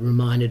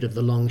reminded of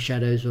the long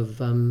shadows of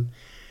Mr.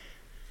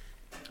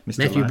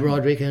 Matthew Lane.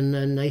 Broderick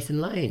and Nathan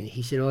Lane.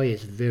 He said, oh,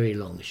 yes, very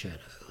long shadow.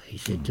 He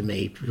said to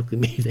me,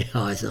 looking me in the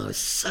eyes, and I was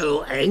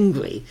so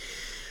angry.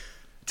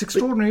 It's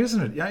extraordinary,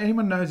 isn't it? Yeah,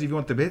 anyone knows if you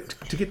want to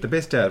get the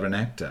best out of an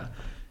actor,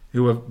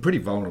 who are pretty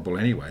vulnerable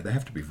anyway, they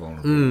have to be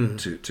vulnerable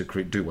to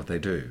do what they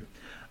do.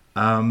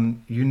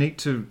 You need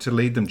to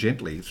lead them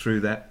gently through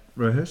that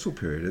rehearsal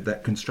period,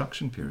 that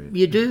construction period.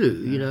 You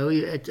do, you know.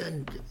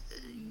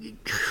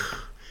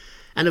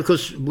 And of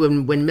course,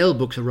 when Mel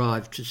Brooks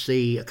arrived to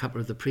see a couple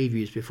of the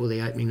previews before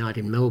the opening night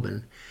in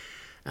Melbourne,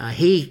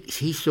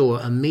 he saw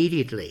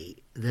immediately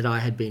that I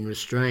had been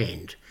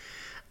restrained,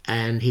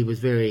 and he was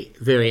very,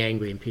 very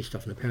angry and pissed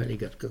off, and apparently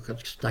got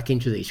stuck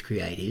into these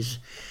creatives.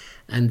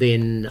 And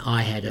then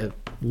I had a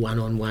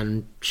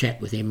one-on-one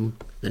chat with him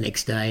the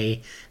next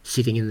day,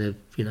 sitting in the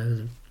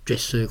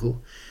dress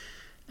circle,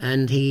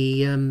 and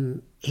he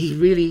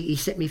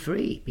set me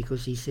free,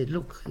 because he said,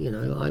 look, you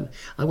know,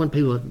 I want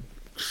people to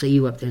see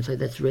you up there and say,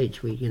 that's Reg,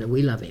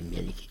 we love him.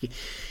 And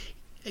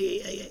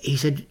he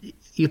said,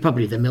 you're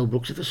probably the Mel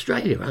Brooks of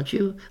Australia, aren't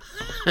you?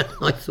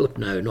 I thought,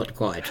 no, not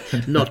quite.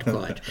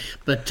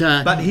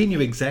 But he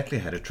knew exactly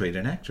how to treat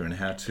an actor and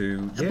how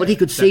to. Yeah, but he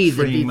could see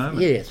freeing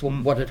moment. Yes,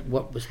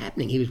 what was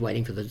happening. He was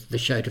waiting for the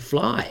show to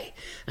fly,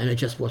 and it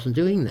just wasn't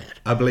doing that.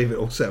 I believe it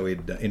also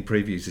in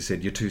previews he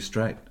said, you're too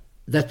straight.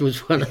 That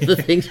was one of the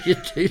things. You're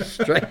too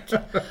straight.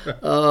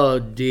 Oh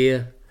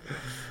dear.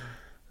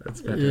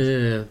 That's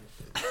fantastic.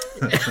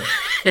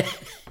 Yeah.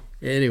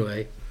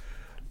 Anyway.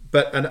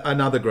 But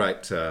another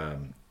great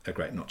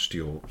notch to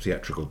your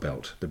theatrical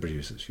belt, The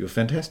Producers. You're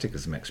fantastic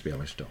as Max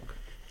Bialystock.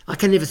 I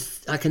can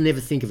never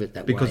think of it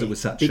that way. Because it was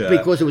such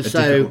because it was a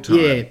so difficult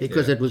time.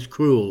 because it was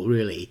cruel,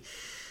 really,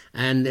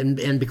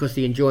 and because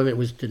the enjoyment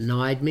was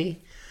denied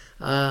me.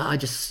 I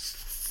just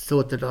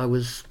thought that I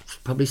was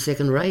probably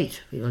second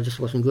rate. I just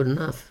wasn't good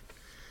enough.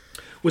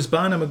 Was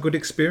Barnum a good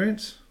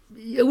experience?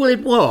 Yeah, well,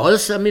 it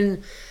was. I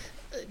mean,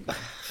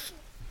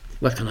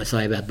 what can I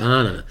say about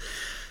Barnum?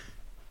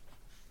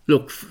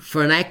 Look,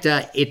 for an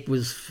actor, it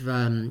was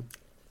a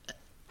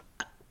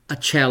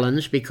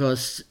challenge,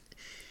 because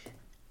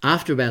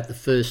after about the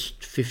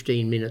first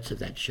 15 minutes of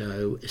that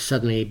show,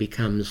 suddenly it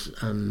becomes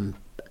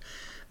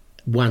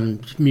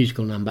one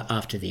musical number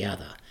after the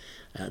other.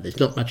 There's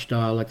not much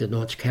dialogue, there's not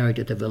much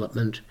character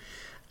development.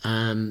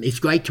 It's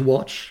great to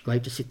watch,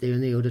 great to sit there in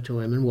the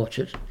auditorium and watch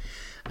it,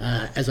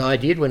 as I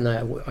did when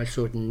I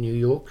saw it in New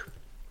York.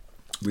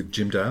 With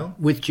Jim Dale?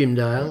 With Jim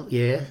Dale,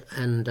 yeah,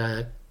 and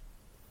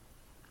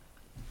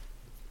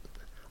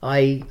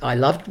I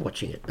loved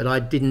watching it, but I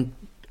didn't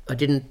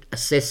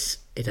assess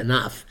it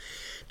enough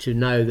to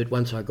know that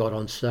once I got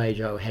on stage,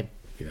 I had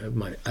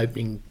my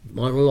opening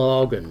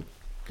monologue and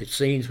the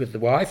scenes with the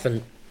wife,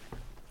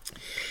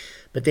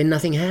 but then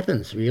nothing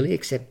happens really,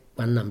 except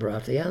one number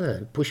after the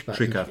other, push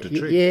button, trick after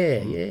trick.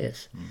 Yeah,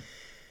 yes.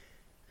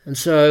 And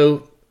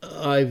so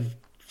I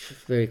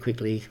very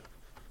quickly,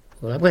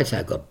 well, I won't say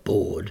I got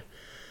bored,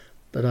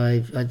 but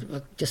I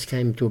just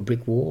came to a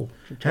brick wall.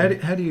 How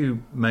do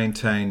you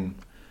maintain?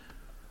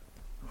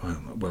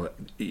 Well,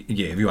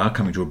 yeah, if you are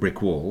coming to a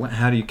brick wall,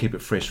 how do you keep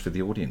it fresh for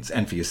the audience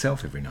and for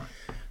yourself every night?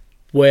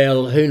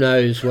 Well, who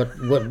knows what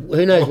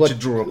to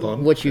draw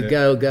upon. What you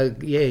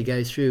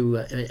go through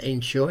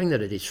ensuring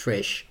that it is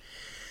fresh,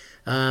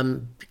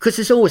 because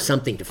there's always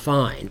something to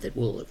find that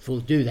will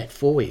do that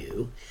for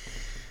you.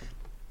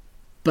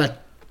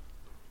 But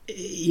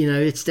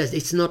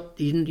it's not,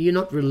 you're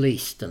not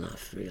released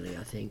enough, really,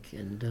 I think.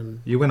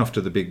 And you went off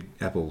to the Big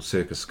Apple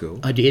Circus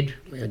School. I did,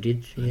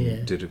 yeah.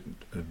 Did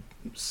a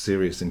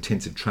serious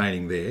intensive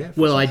training there.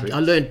 Well, I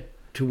learned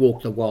to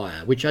walk the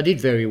wire, which I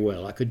did very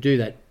well. I could do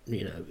that,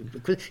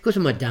 because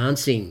of my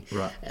dancing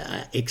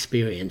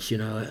experience,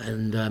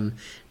 and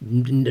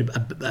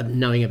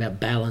knowing about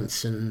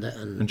balance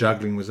and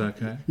juggling was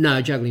okay.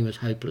 No, juggling was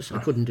hopeless. I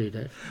couldn't do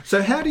that.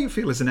 So, how do you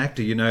feel as an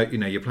actor?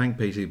 You're playing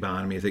P.T.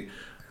 Barnum. You think,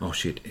 oh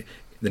shit,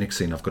 the next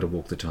scene I've got to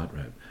walk the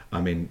tightrope.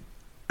 I mean,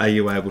 are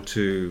you able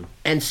to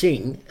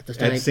sing at the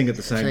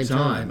same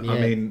time? Yeah. I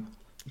mean,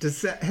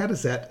 how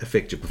does that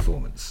affect your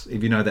performance?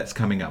 If you know that's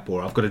coming up,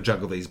 or I've got to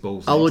juggle these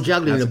balls. Oh, well,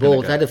 juggling the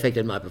balls, that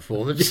affected my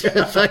performance.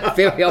 So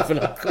very often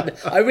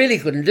I really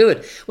couldn't do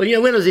it. Well,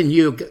 when I was in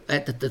New York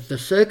at the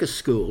circus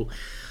school,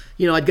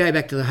 I'd go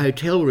back to the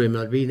hotel room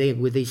and I'd be there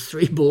with these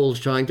three balls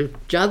trying to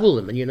juggle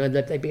them, and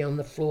that they'd be on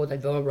the floor,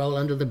 they'd roll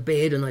under the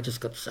bed, and I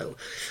just got so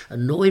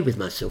annoyed with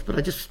myself, but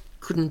I just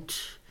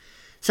couldn't.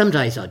 Some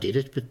days I did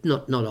it, but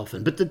not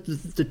often. But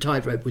the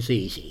tightrope was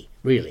easy,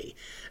 really.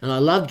 And I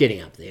loved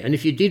getting up there. And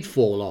if you did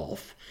fall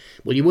off,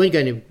 well, you weren't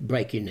going to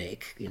break your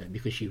neck,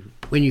 because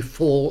when you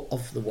fall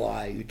off the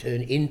wire, you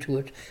turn into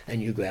it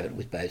and you grab it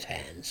with both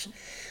hands.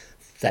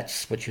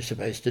 that's what you're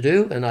supposed to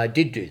do, and I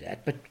did do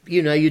that. But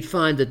you'd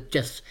find that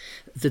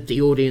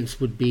the audience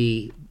would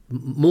be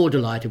more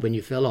delighted when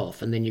you fell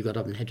off, and then you got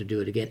up and had to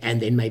do it again,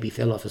 and then maybe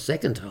fell off a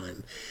second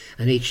time,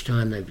 and each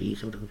time they'd be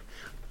sort of,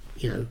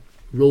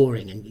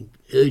 roaring and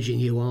urging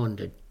you on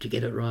to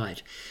get it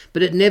right.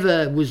 But it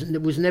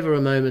was never a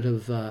moment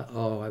of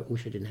I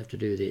wish I didn't have to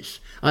do this.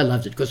 I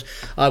loved it because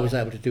I was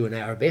able to do an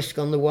arabesque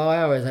on the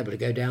wire. I was able to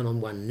go down on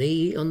one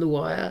knee on the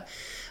wire,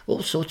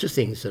 all sorts of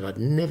things that I'd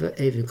never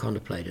even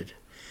contemplated.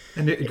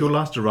 And your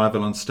last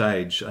arrival on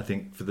stage, I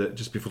think,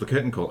 just before the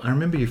curtain call, I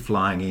remember you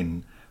flying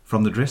in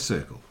from the dress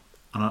circle.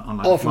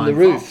 On From the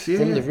roof. Fox. Yeah,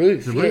 from the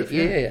roof. The roof,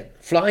 yeah.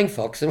 Flying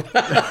fox. It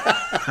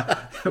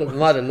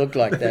might have looked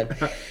like that.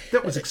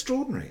 That was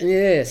extraordinary.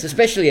 Yes,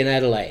 especially in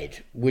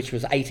Adelaide, which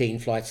was 18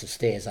 flights of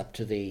stairs up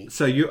to the...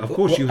 So, you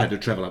had to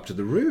travel up to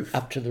the roof.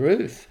 Up to the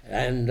roof.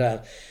 And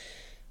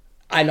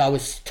I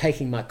was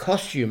taking my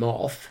costume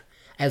off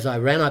as I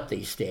ran up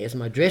these stairs.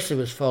 My dresser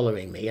was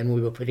following me, and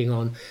we were putting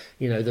on,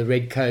 the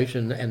red coat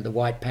and the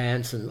white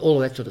pants and all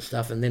that sort of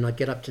stuff. And then I'd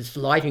get up to this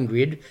lighting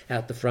grid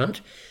out the front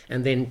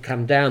and then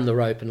come down the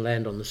rope and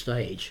land on the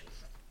stage,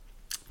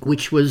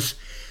 which was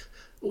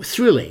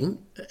thrilling.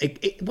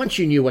 Once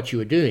you knew what you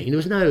were doing, there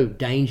was no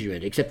danger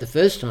in it, except the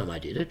first time I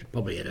did it,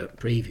 probably at a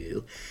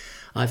preview,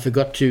 I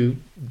forgot to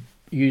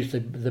use the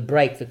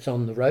brake that's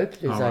on the rope.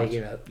 There's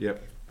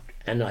Yep.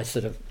 And I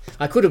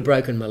could have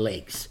broken my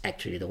legs,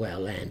 actually, the way I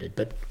landed,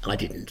 but I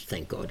didn't,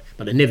 thank God.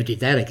 But I never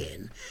did that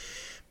again.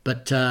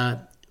 But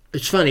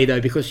it's funny, though,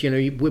 because,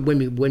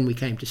 when we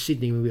came to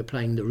Sydney, when we were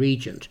playing the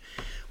Regent,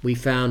 we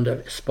found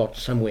a spot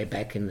somewhere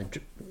back in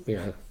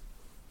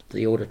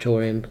the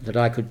auditorium that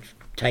I could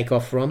take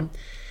off from,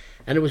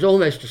 and it was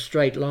almost a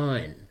straight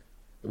line.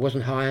 It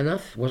wasn't high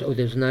enough.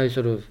 There's no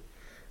sort of...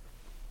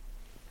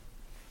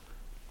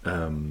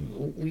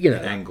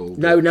 angle.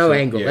 No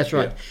angle. Yeah, that's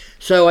right. yeah.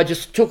 So I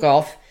just took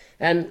off,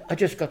 and I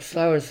just got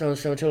slower and slower and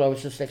slower until I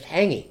was just left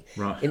hanging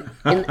Right.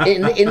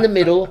 in the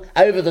middle,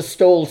 over the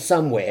stall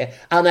somewhere,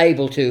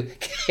 unable to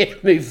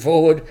move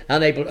forward,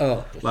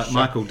 unable. Like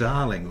Michael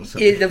Darling or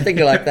something. Yeah, something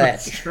like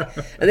that. Right.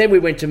 And then we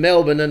went to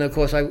Melbourne, and of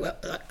course I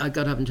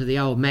got up into the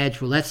old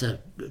Madge. Well, that's a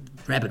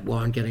rabbit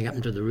warren getting up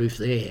into the roof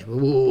there.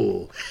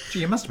 Ooh. Gee,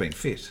 you must have been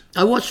fit.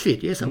 I was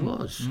fit, yes, I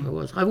was. I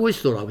was. I always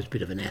thought I was a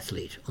bit of an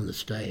athlete on the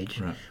stage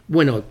Right.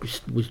 when I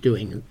was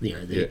doing,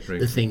 the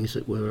very things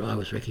that I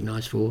was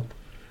recognised for.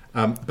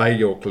 Bay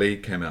York Lee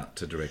came out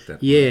to direct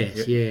that.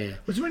 Yes, yeah.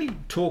 Was there any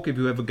talk of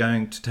you ever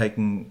going to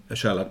taking a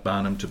show like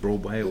Barnum to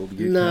Broadway or the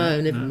UK?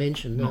 No, never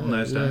mentioned. Not in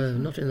those days? No,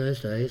 not in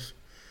those days.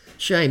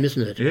 Shame,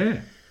 isn't it?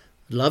 Yeah.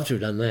 I'd love to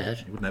have done that.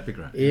 Wouldn't that be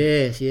great?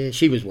 Yes, yeah.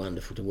 She was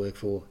wonderful to work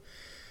for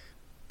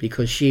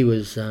because she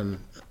was,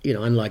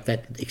 unlike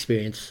that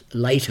experience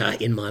later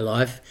in my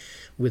life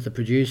with the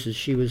producers,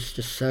 she was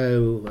just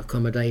so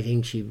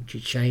accommodating. She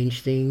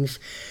changed things.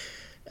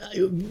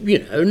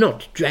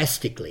 Not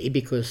drastically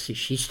because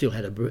she still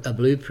had a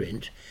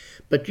blueprint,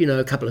 but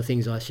a couple of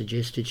things I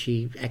suggested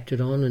she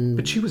acted on.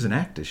 But she was an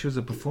actor. She was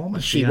a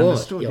performer. She was.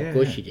 understood. Yeah, of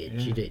course she did. Yeah.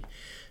 She did.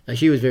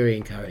 She was very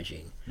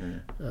encouraging. Yeah.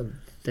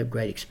 They had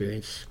great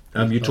experience.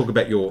 You talk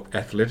about your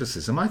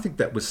athleticism. I think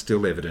that was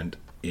still evident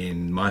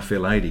in My Fair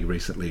Lady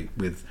recently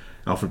with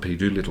Alfred P.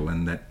 Doolittle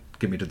and that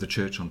Get Me to the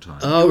Church on Time.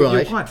 Oh, right.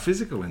 You're quite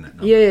physical in that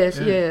number. Yes,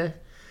 yeah.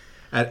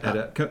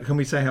 Can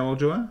we say how old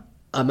you are?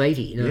 I'm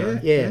 80 now.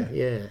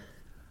 Yeah.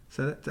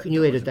 So that Can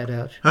you edit that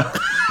out?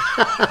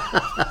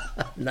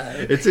 No.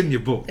 It's in your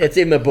book. It's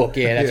in my book,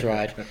 yeah, that's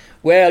right.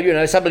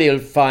 Well, somebody will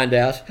find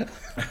out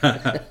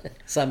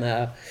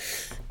somehow.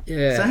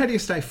 Yeah. So how do you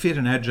stay fit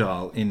and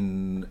agile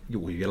in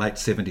your late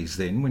 70s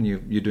then when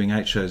you're doing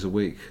 8 shows a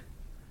week?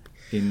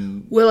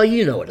 Well,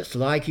 you know what it's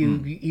like.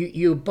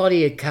 Your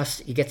body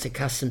gets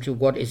accustomed to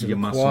what is Your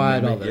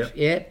required muscle of memory, it.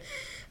 Yeah.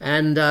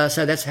 And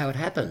so that's how it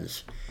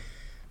happens.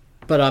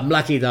 But I'm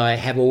lucky that I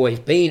have always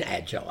been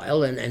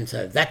agile, and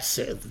so that's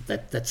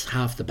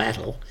half the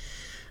battle.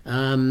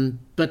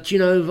 But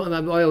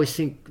I always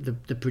think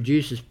the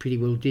producers pretty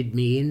well did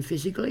me in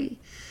physically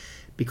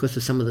because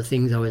of some of the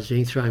things I was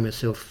doing, throwing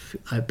myself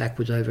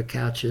backwards over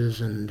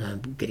couches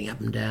and getting up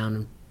and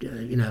down,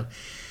 And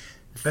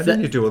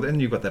then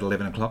you've got that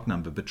 11 o'clock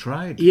number,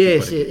 Betrayed.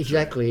 Yes,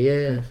 exactly,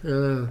 yeah.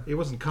 He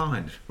wasn't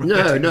kind.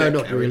 No,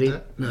 not really.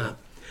 No.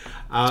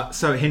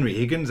 So Henry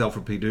Higgins,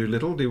 Alfred P.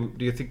 Doolittle, do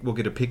you think we'll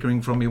get a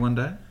Pickering from you one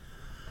day?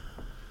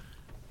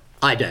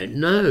 I don't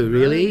know,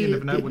 really. You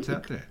never know what's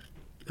out there.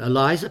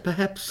 Eliza,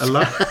 perhaps?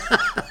 No,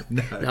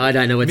 I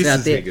don't know what's out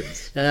there.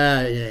 Higgins.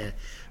 Yeah.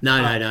 No,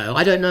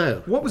 I don't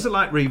know. What was it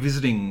like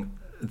revisiting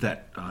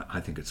that? I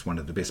think it's one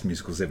of the best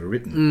musicals ever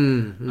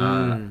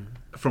written.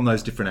 From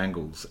those different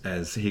angles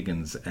as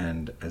Higgins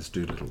and as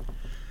Doolittle.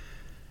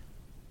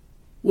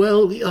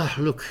 Well,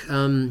 look...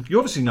 you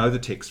obviously know the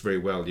text very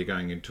well. You're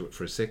going into it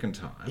for a second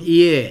time.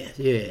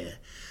 Yeah.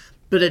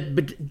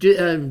 But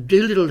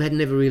Doolittle had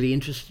never really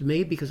interested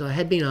me because I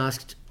had been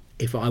asked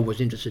if I was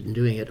interested in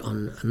doing it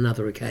on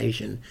another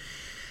occasion.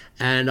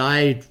 And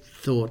I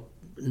thought,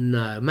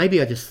 no.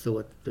 Maybe I just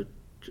thought that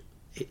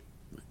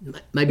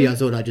Maybe I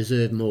thought I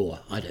deserved more.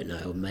 I don't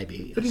know.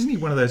 Maybe. But isn't he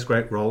one of those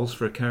great roles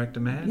for a character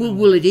man?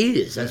 Well, it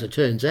is, as it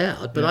turns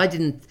out. But I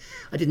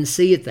didn't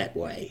see it that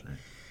way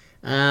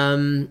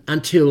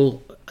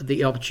until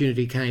the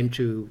opportunity came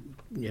to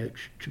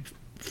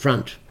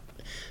front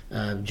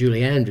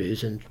Julie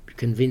Andrews and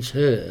convince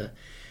her,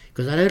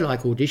 because I don't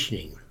like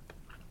auditioning,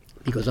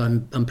 because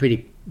I'm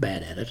pretty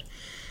bad at it,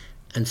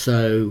 and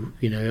so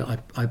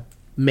I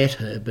met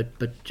her,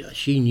 but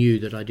she knew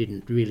that I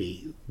didn't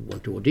really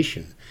want to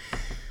audition,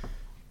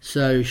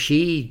 so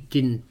she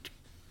didn't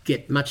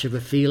get much of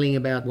a feeling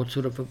about what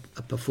sort of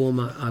a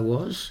performer I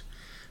was.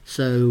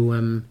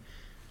 So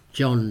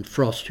John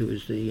Frost, who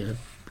was the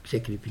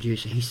executive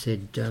producer, he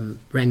said,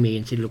 rang me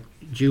and said, look,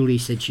 Julie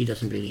said she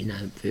doesn't really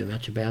know very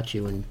much about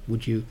you, and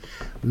would you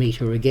meet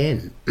her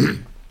again?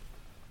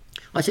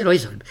 I said, oh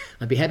yes,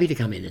 I'd be happy to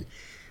come in.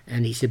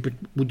 And he said, but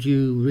would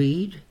you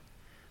read?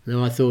 And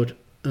I thought,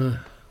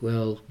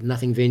 well,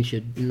 nothing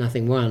ventured,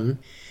 nothing won.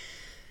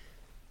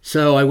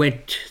 So I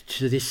went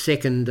to this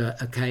second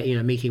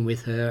meeting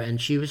with her, and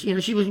she was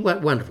a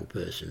wonderful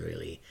person,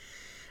 really.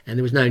 And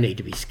there was no need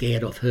to be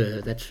scared of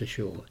her, that's for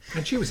sure.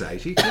 And she was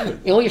 80 too.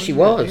 Oh, yes, she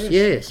was.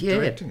 Yes, yeah.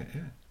 Directing it,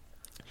 yeah.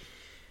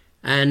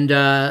 And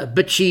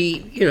but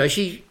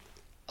she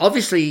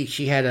obviously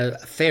she had a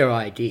fair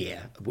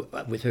idea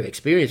with her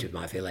experience with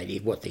My Fair Lady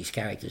of what these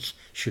characters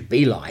should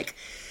be like,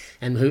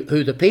 and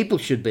who the people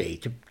should be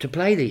to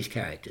play these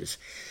characters.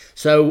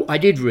 So I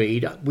did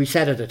read. We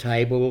sat at a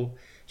table.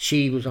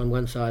 She was on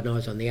one side and I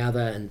was on the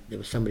other, and there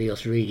was somebody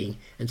else reading.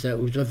 And so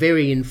it was a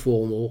very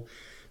informal,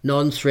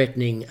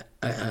 non-threatening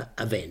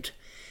event.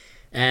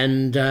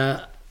 And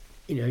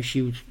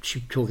she was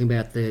talking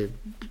about the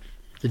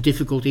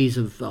difficulties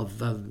of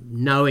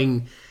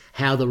knowing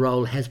how the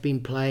role has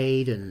been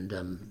played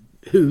and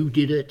who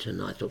did it.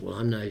 And I thought, well,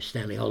 I'm no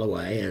Stanley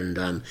Holloway.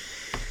 And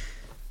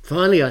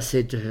finally I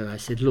said to her,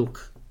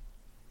 look,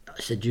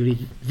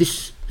 Julie,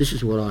 this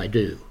is what I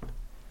do.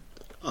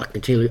 I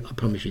can tell you, I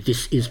promise you,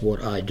 this is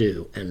what I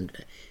do. And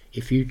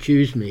if you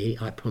choose me,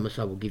 I promise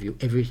I will give you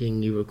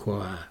everything you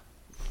require.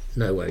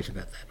 No worries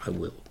about that, I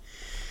will.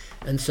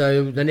 And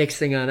so the next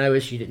thing I know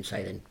is, she didn't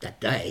say that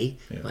day,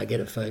 I get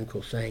a phone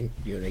call saying,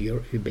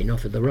 you've been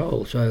offered the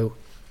role. So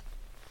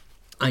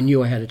I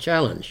knew I had a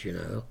challenge,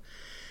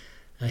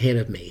 ahead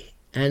of me.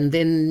 And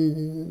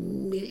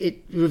then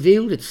it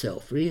revealed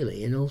itself,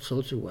 really, in all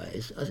sorts of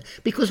ways,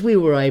 because we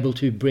were able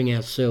to bring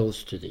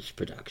ourselves to this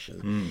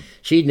production.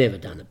 She'd never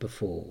done it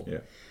before. Yeah.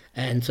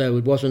 And so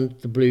it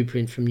wasn't the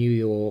blueprint from New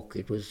York,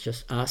 it was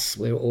just us.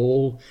 We're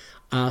all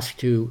asked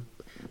to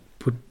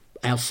put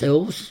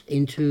ourselves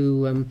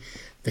into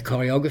the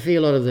choreography.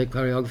 A lot of the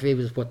choreography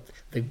was what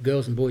the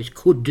girls and boys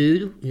could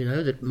do,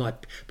 that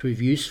might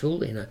prove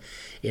useful in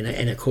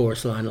a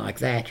chorus line like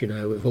that,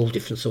 with all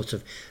different sorts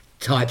of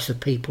types of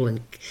people and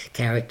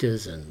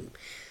characters. And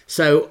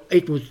so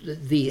it was,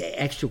 the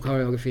actual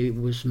choreography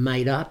was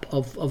made up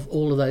of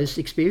all of those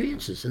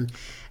experiences, and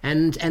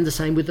the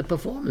same with the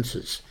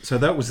performances. So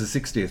that was the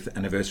 60th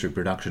anniversary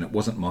production. It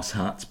wasn't Moss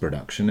Hart's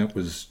production. It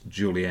was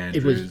Julie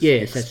Andrews'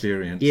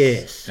 experience.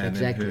 Yes, and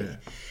exactly.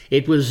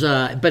 It was,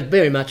 but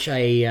very much not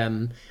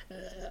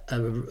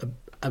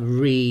a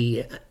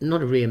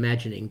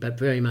reimagining, but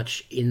very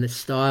much in the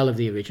style of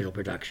the original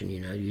production.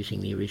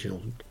 Using the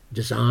original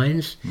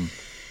designs.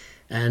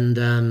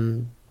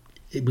 And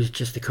it was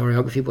just the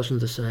choreography wasn't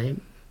the same.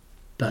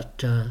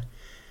 But,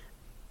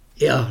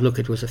 look,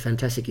 it was a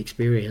fantastic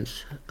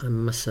experience, I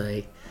must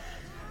say.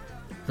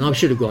 And I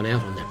should have gone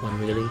out on that one,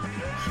 really.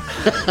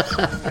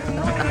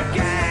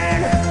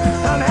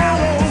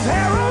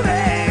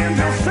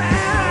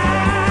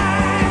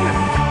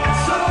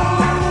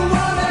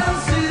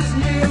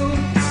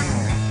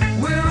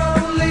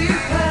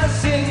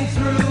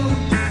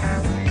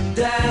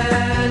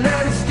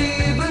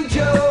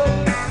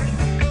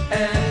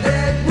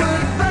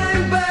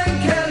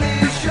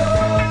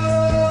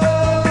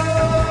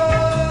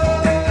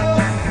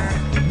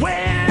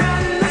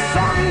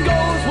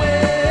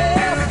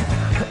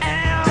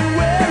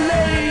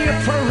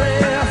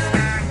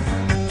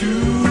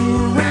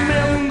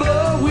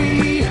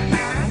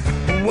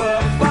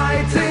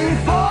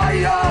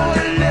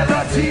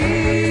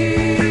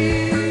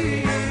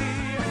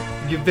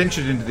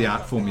 Ventured into the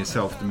art form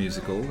yourself, the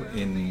musical,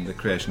 in the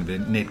creation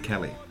of Ned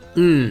Kelly.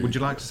 Would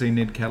you like to see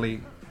Ned Kelly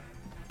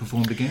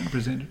performed again,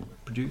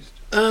 produced?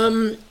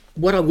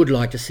 What I would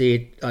like to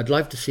see I'd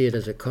love to see it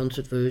as a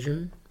concert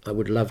version. I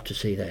would love to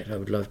see that. I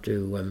would love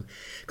to,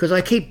 because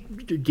I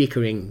keep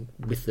dickering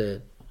with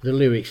the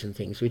lyrics and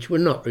things, which were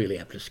not really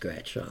up to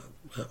scratch.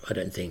 I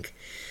don't think.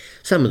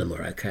 Some of them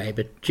were okay,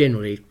 but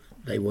generally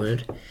they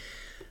weren't.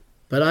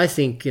 But I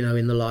think,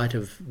 in the light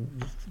of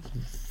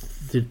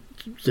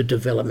the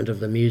development of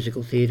the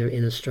musical theatre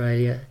in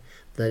Australia,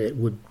 that it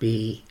would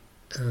be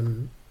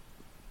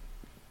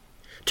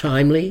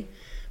timely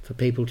for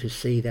people to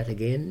see that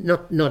again.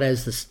 Not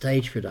as the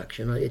stage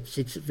production.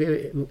 It's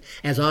very,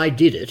 as I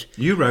did it.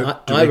 You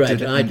wrote,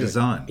 directed, and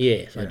designed.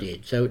 Yes, yeah. I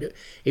did. So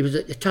it was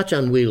a touch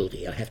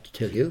unwieldy, I have to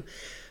tell you.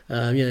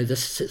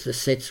 The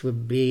sets were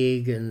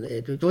big, and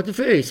it was a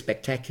very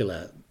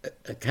spectacular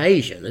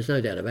occasion. There's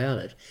no doubt about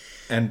it.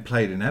 And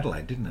played in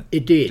Adelaide, didn't it?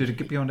 It did. Did it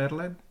get beyond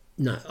Adelaide?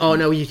 No. Oh,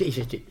 no,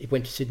 it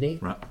went to Sydney.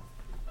 Right.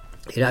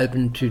 It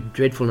opened to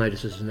dreadful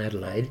notices in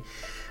Adelaide.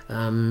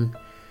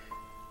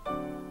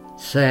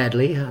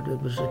 Sadly,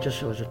 it was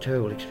a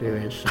terrible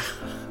experience.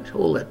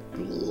 All that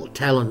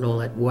talent and all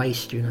that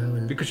waste,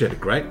 And Because you had a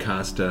great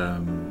cast,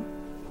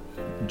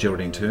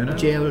 Geraldine Turner.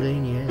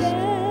 Geraldine, yes.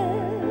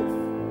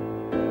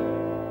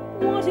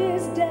 What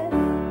is death,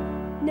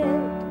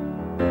 Ned?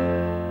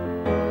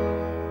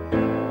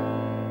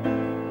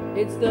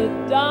 It's the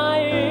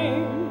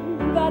dying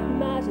that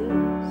matters.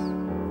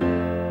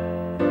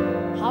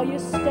 How you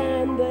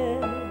stand there.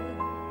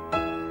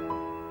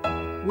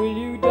 Will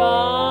you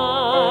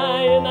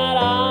die in that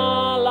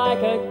hour like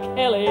a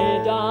Kelly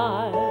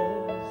dies?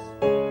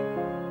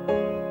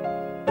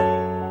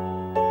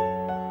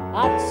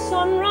 At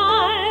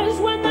sunrise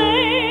when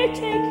they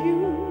take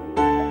you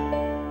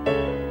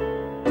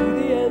to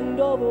the end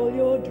of all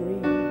your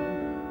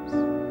dreams,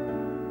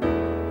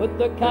 put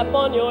the cap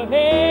on your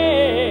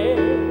head.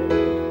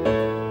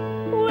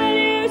 Will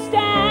you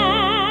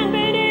stand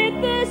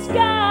beneath the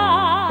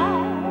sky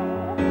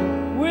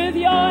with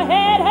your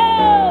head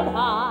held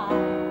high?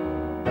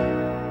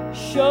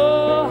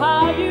 Show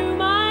how you,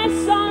 my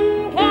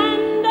son,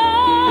 can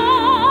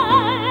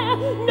die.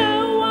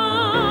 No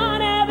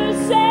one ever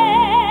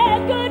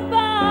said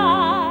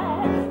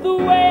goodbye the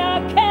way a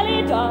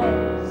Kelly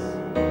does.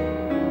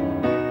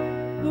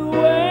 The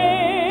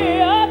way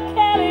a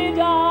Kelly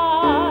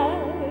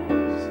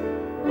dies.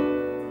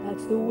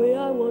 That's the way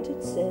I want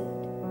it said.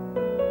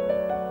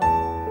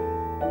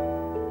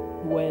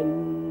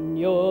 When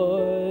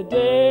you're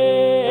dead.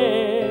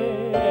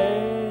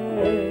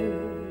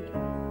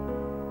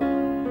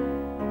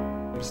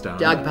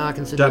 Doug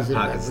Parkinson Doug was in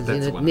Parkinson, it.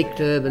 that's the one. Nick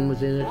Durbin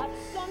was in it.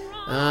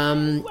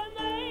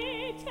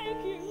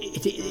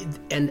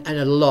 And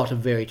a lot of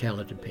very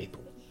talented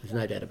people. There's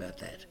no doubt about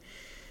that.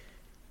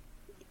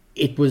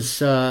 It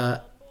was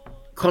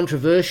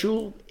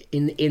controversial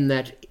in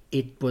that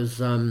it was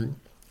the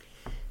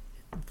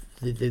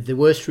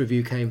worst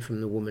review came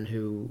from the woman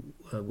who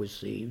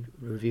was the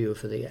reviewer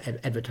for the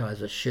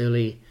advertiser,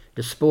 Shirley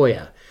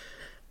Despoja,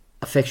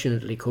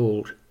 affectionately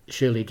called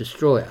Shirley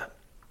Destroyer,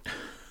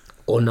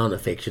 or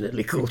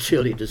non-affectionately called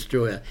Shirley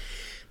Destroyer.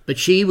 But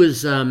she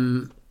was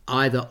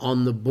either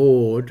on the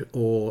board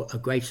or a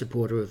great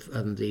supporter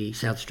of the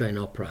South Australian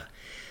Opera,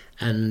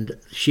 and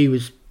she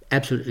was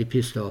absolutely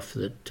pissed off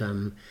that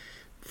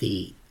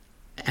the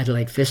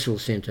Adelaide Festival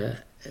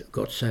Centre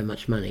got so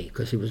much money,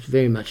 because it was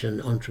very much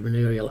an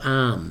entrepreneurial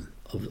arm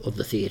of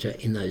the theatre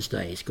in those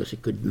days, because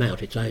it could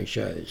mount its own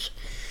shows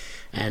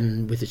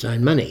and with its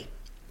own money.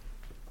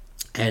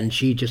 And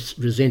she just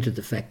resented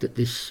the fact that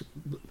this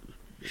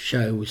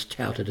show was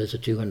touted as a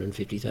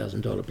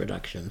 $250,000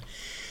 production,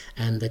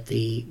 and that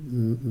the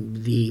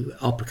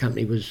opera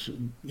company was,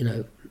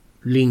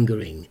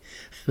 lingering,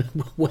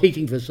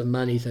 waiting for some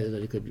money so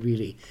that it could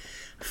really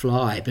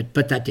fly. But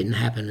that didn't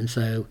happen, and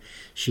so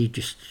she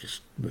just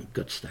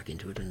got stuck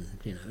into it, and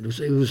it was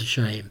a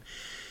shame.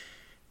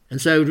 And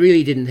so it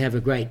really didn't have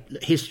a great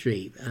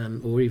history,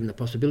 or even the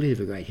possibility of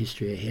a great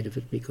history ahead of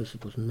it, because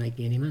it wasn't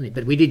making any money.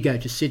 But we did go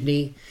to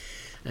Sydney,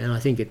 and I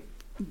think it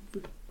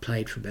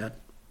played for about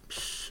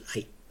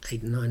 8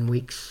 or 9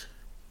 weeks.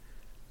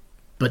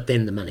 But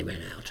then the money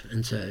ran out,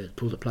 and so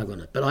pulled the plug on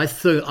it. But I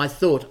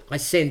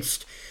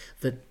sensed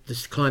that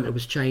this climate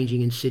was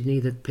changing in Sydney,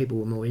 that people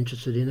were more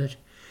interested in it,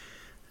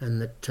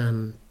 and that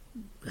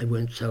they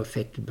weren't so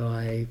affected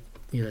by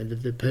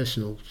the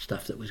personal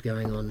stuff that was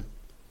going on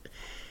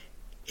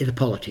in the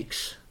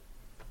politics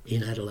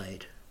in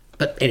Adelaide.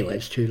 But anyway,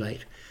 it's too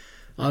late.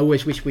 I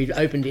always wish we'd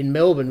opened in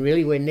Melbourne,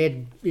 really, where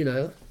Ned,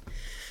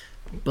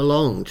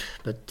 belonged,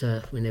 but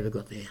we never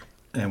got there.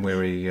 And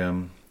where he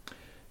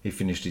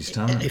finished his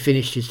time. He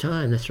finished his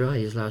time, that's right,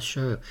 his last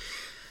show.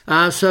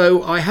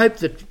 So I hope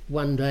that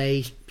one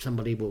day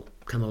somebody will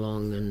come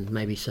along and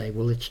maybe say,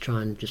 well, let's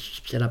try and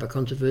just set up a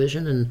concert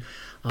version, and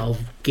I'll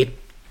get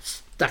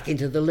stuck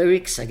into the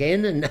lyrics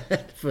again and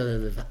for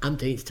the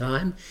umpteenth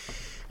time.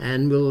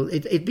 And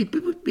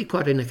it'd be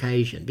quite an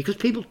occasion, because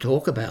people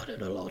talk about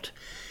it a lot.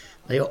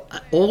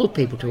 All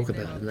people talk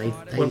about it.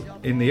 And well,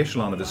 in the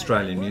echelon of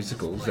Australian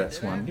musicals,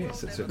 that's one,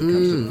 yes, it certainly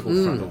comes to the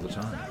forefront all the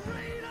time.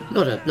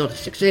 Not a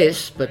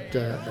success, but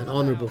an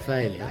honourable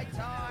failure.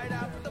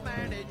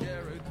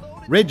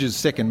 Reg's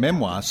second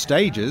memoir,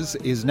 Stages,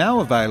 is now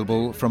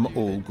available from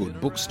all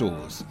good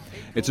bookstores.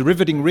 It's a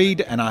riveting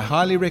read, and I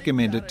highly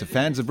recommend it to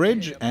fans of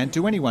Reg and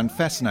to anyone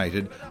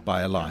fascinated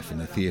by a life in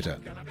the theatre.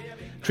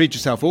 Treat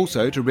yourself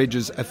also to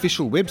Reg's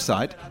official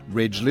website,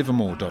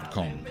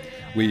 reglivermore.com,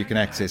 where you can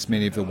access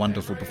many of the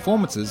wonderful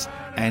performances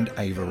and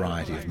a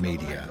variety of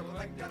media.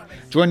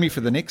 Join me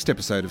for the next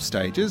episode of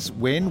Stages,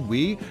 when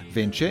we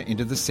venture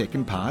into the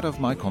second part of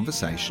my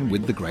conversation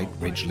with the great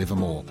Reg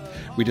Livermore.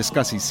 We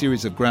discuss his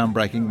series of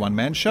groundbreaking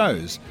one-man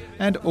shows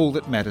and all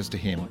that matters to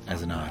him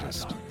as an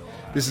artist.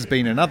 This has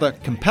been another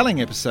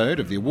compelling episode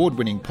of the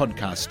award-winning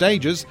podcast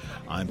Stages.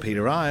 I'm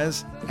Peter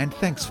Ayres, and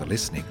thanks for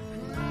listening.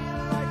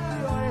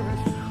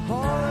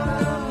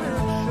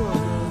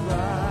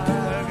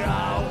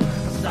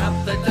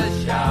 Something to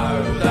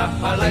show the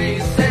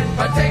police in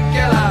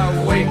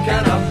particular. We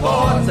can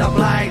afford to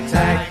play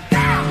tag.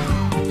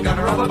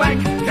 Gonna rob a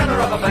bank,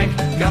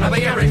 gonna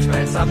be a rich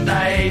man someday.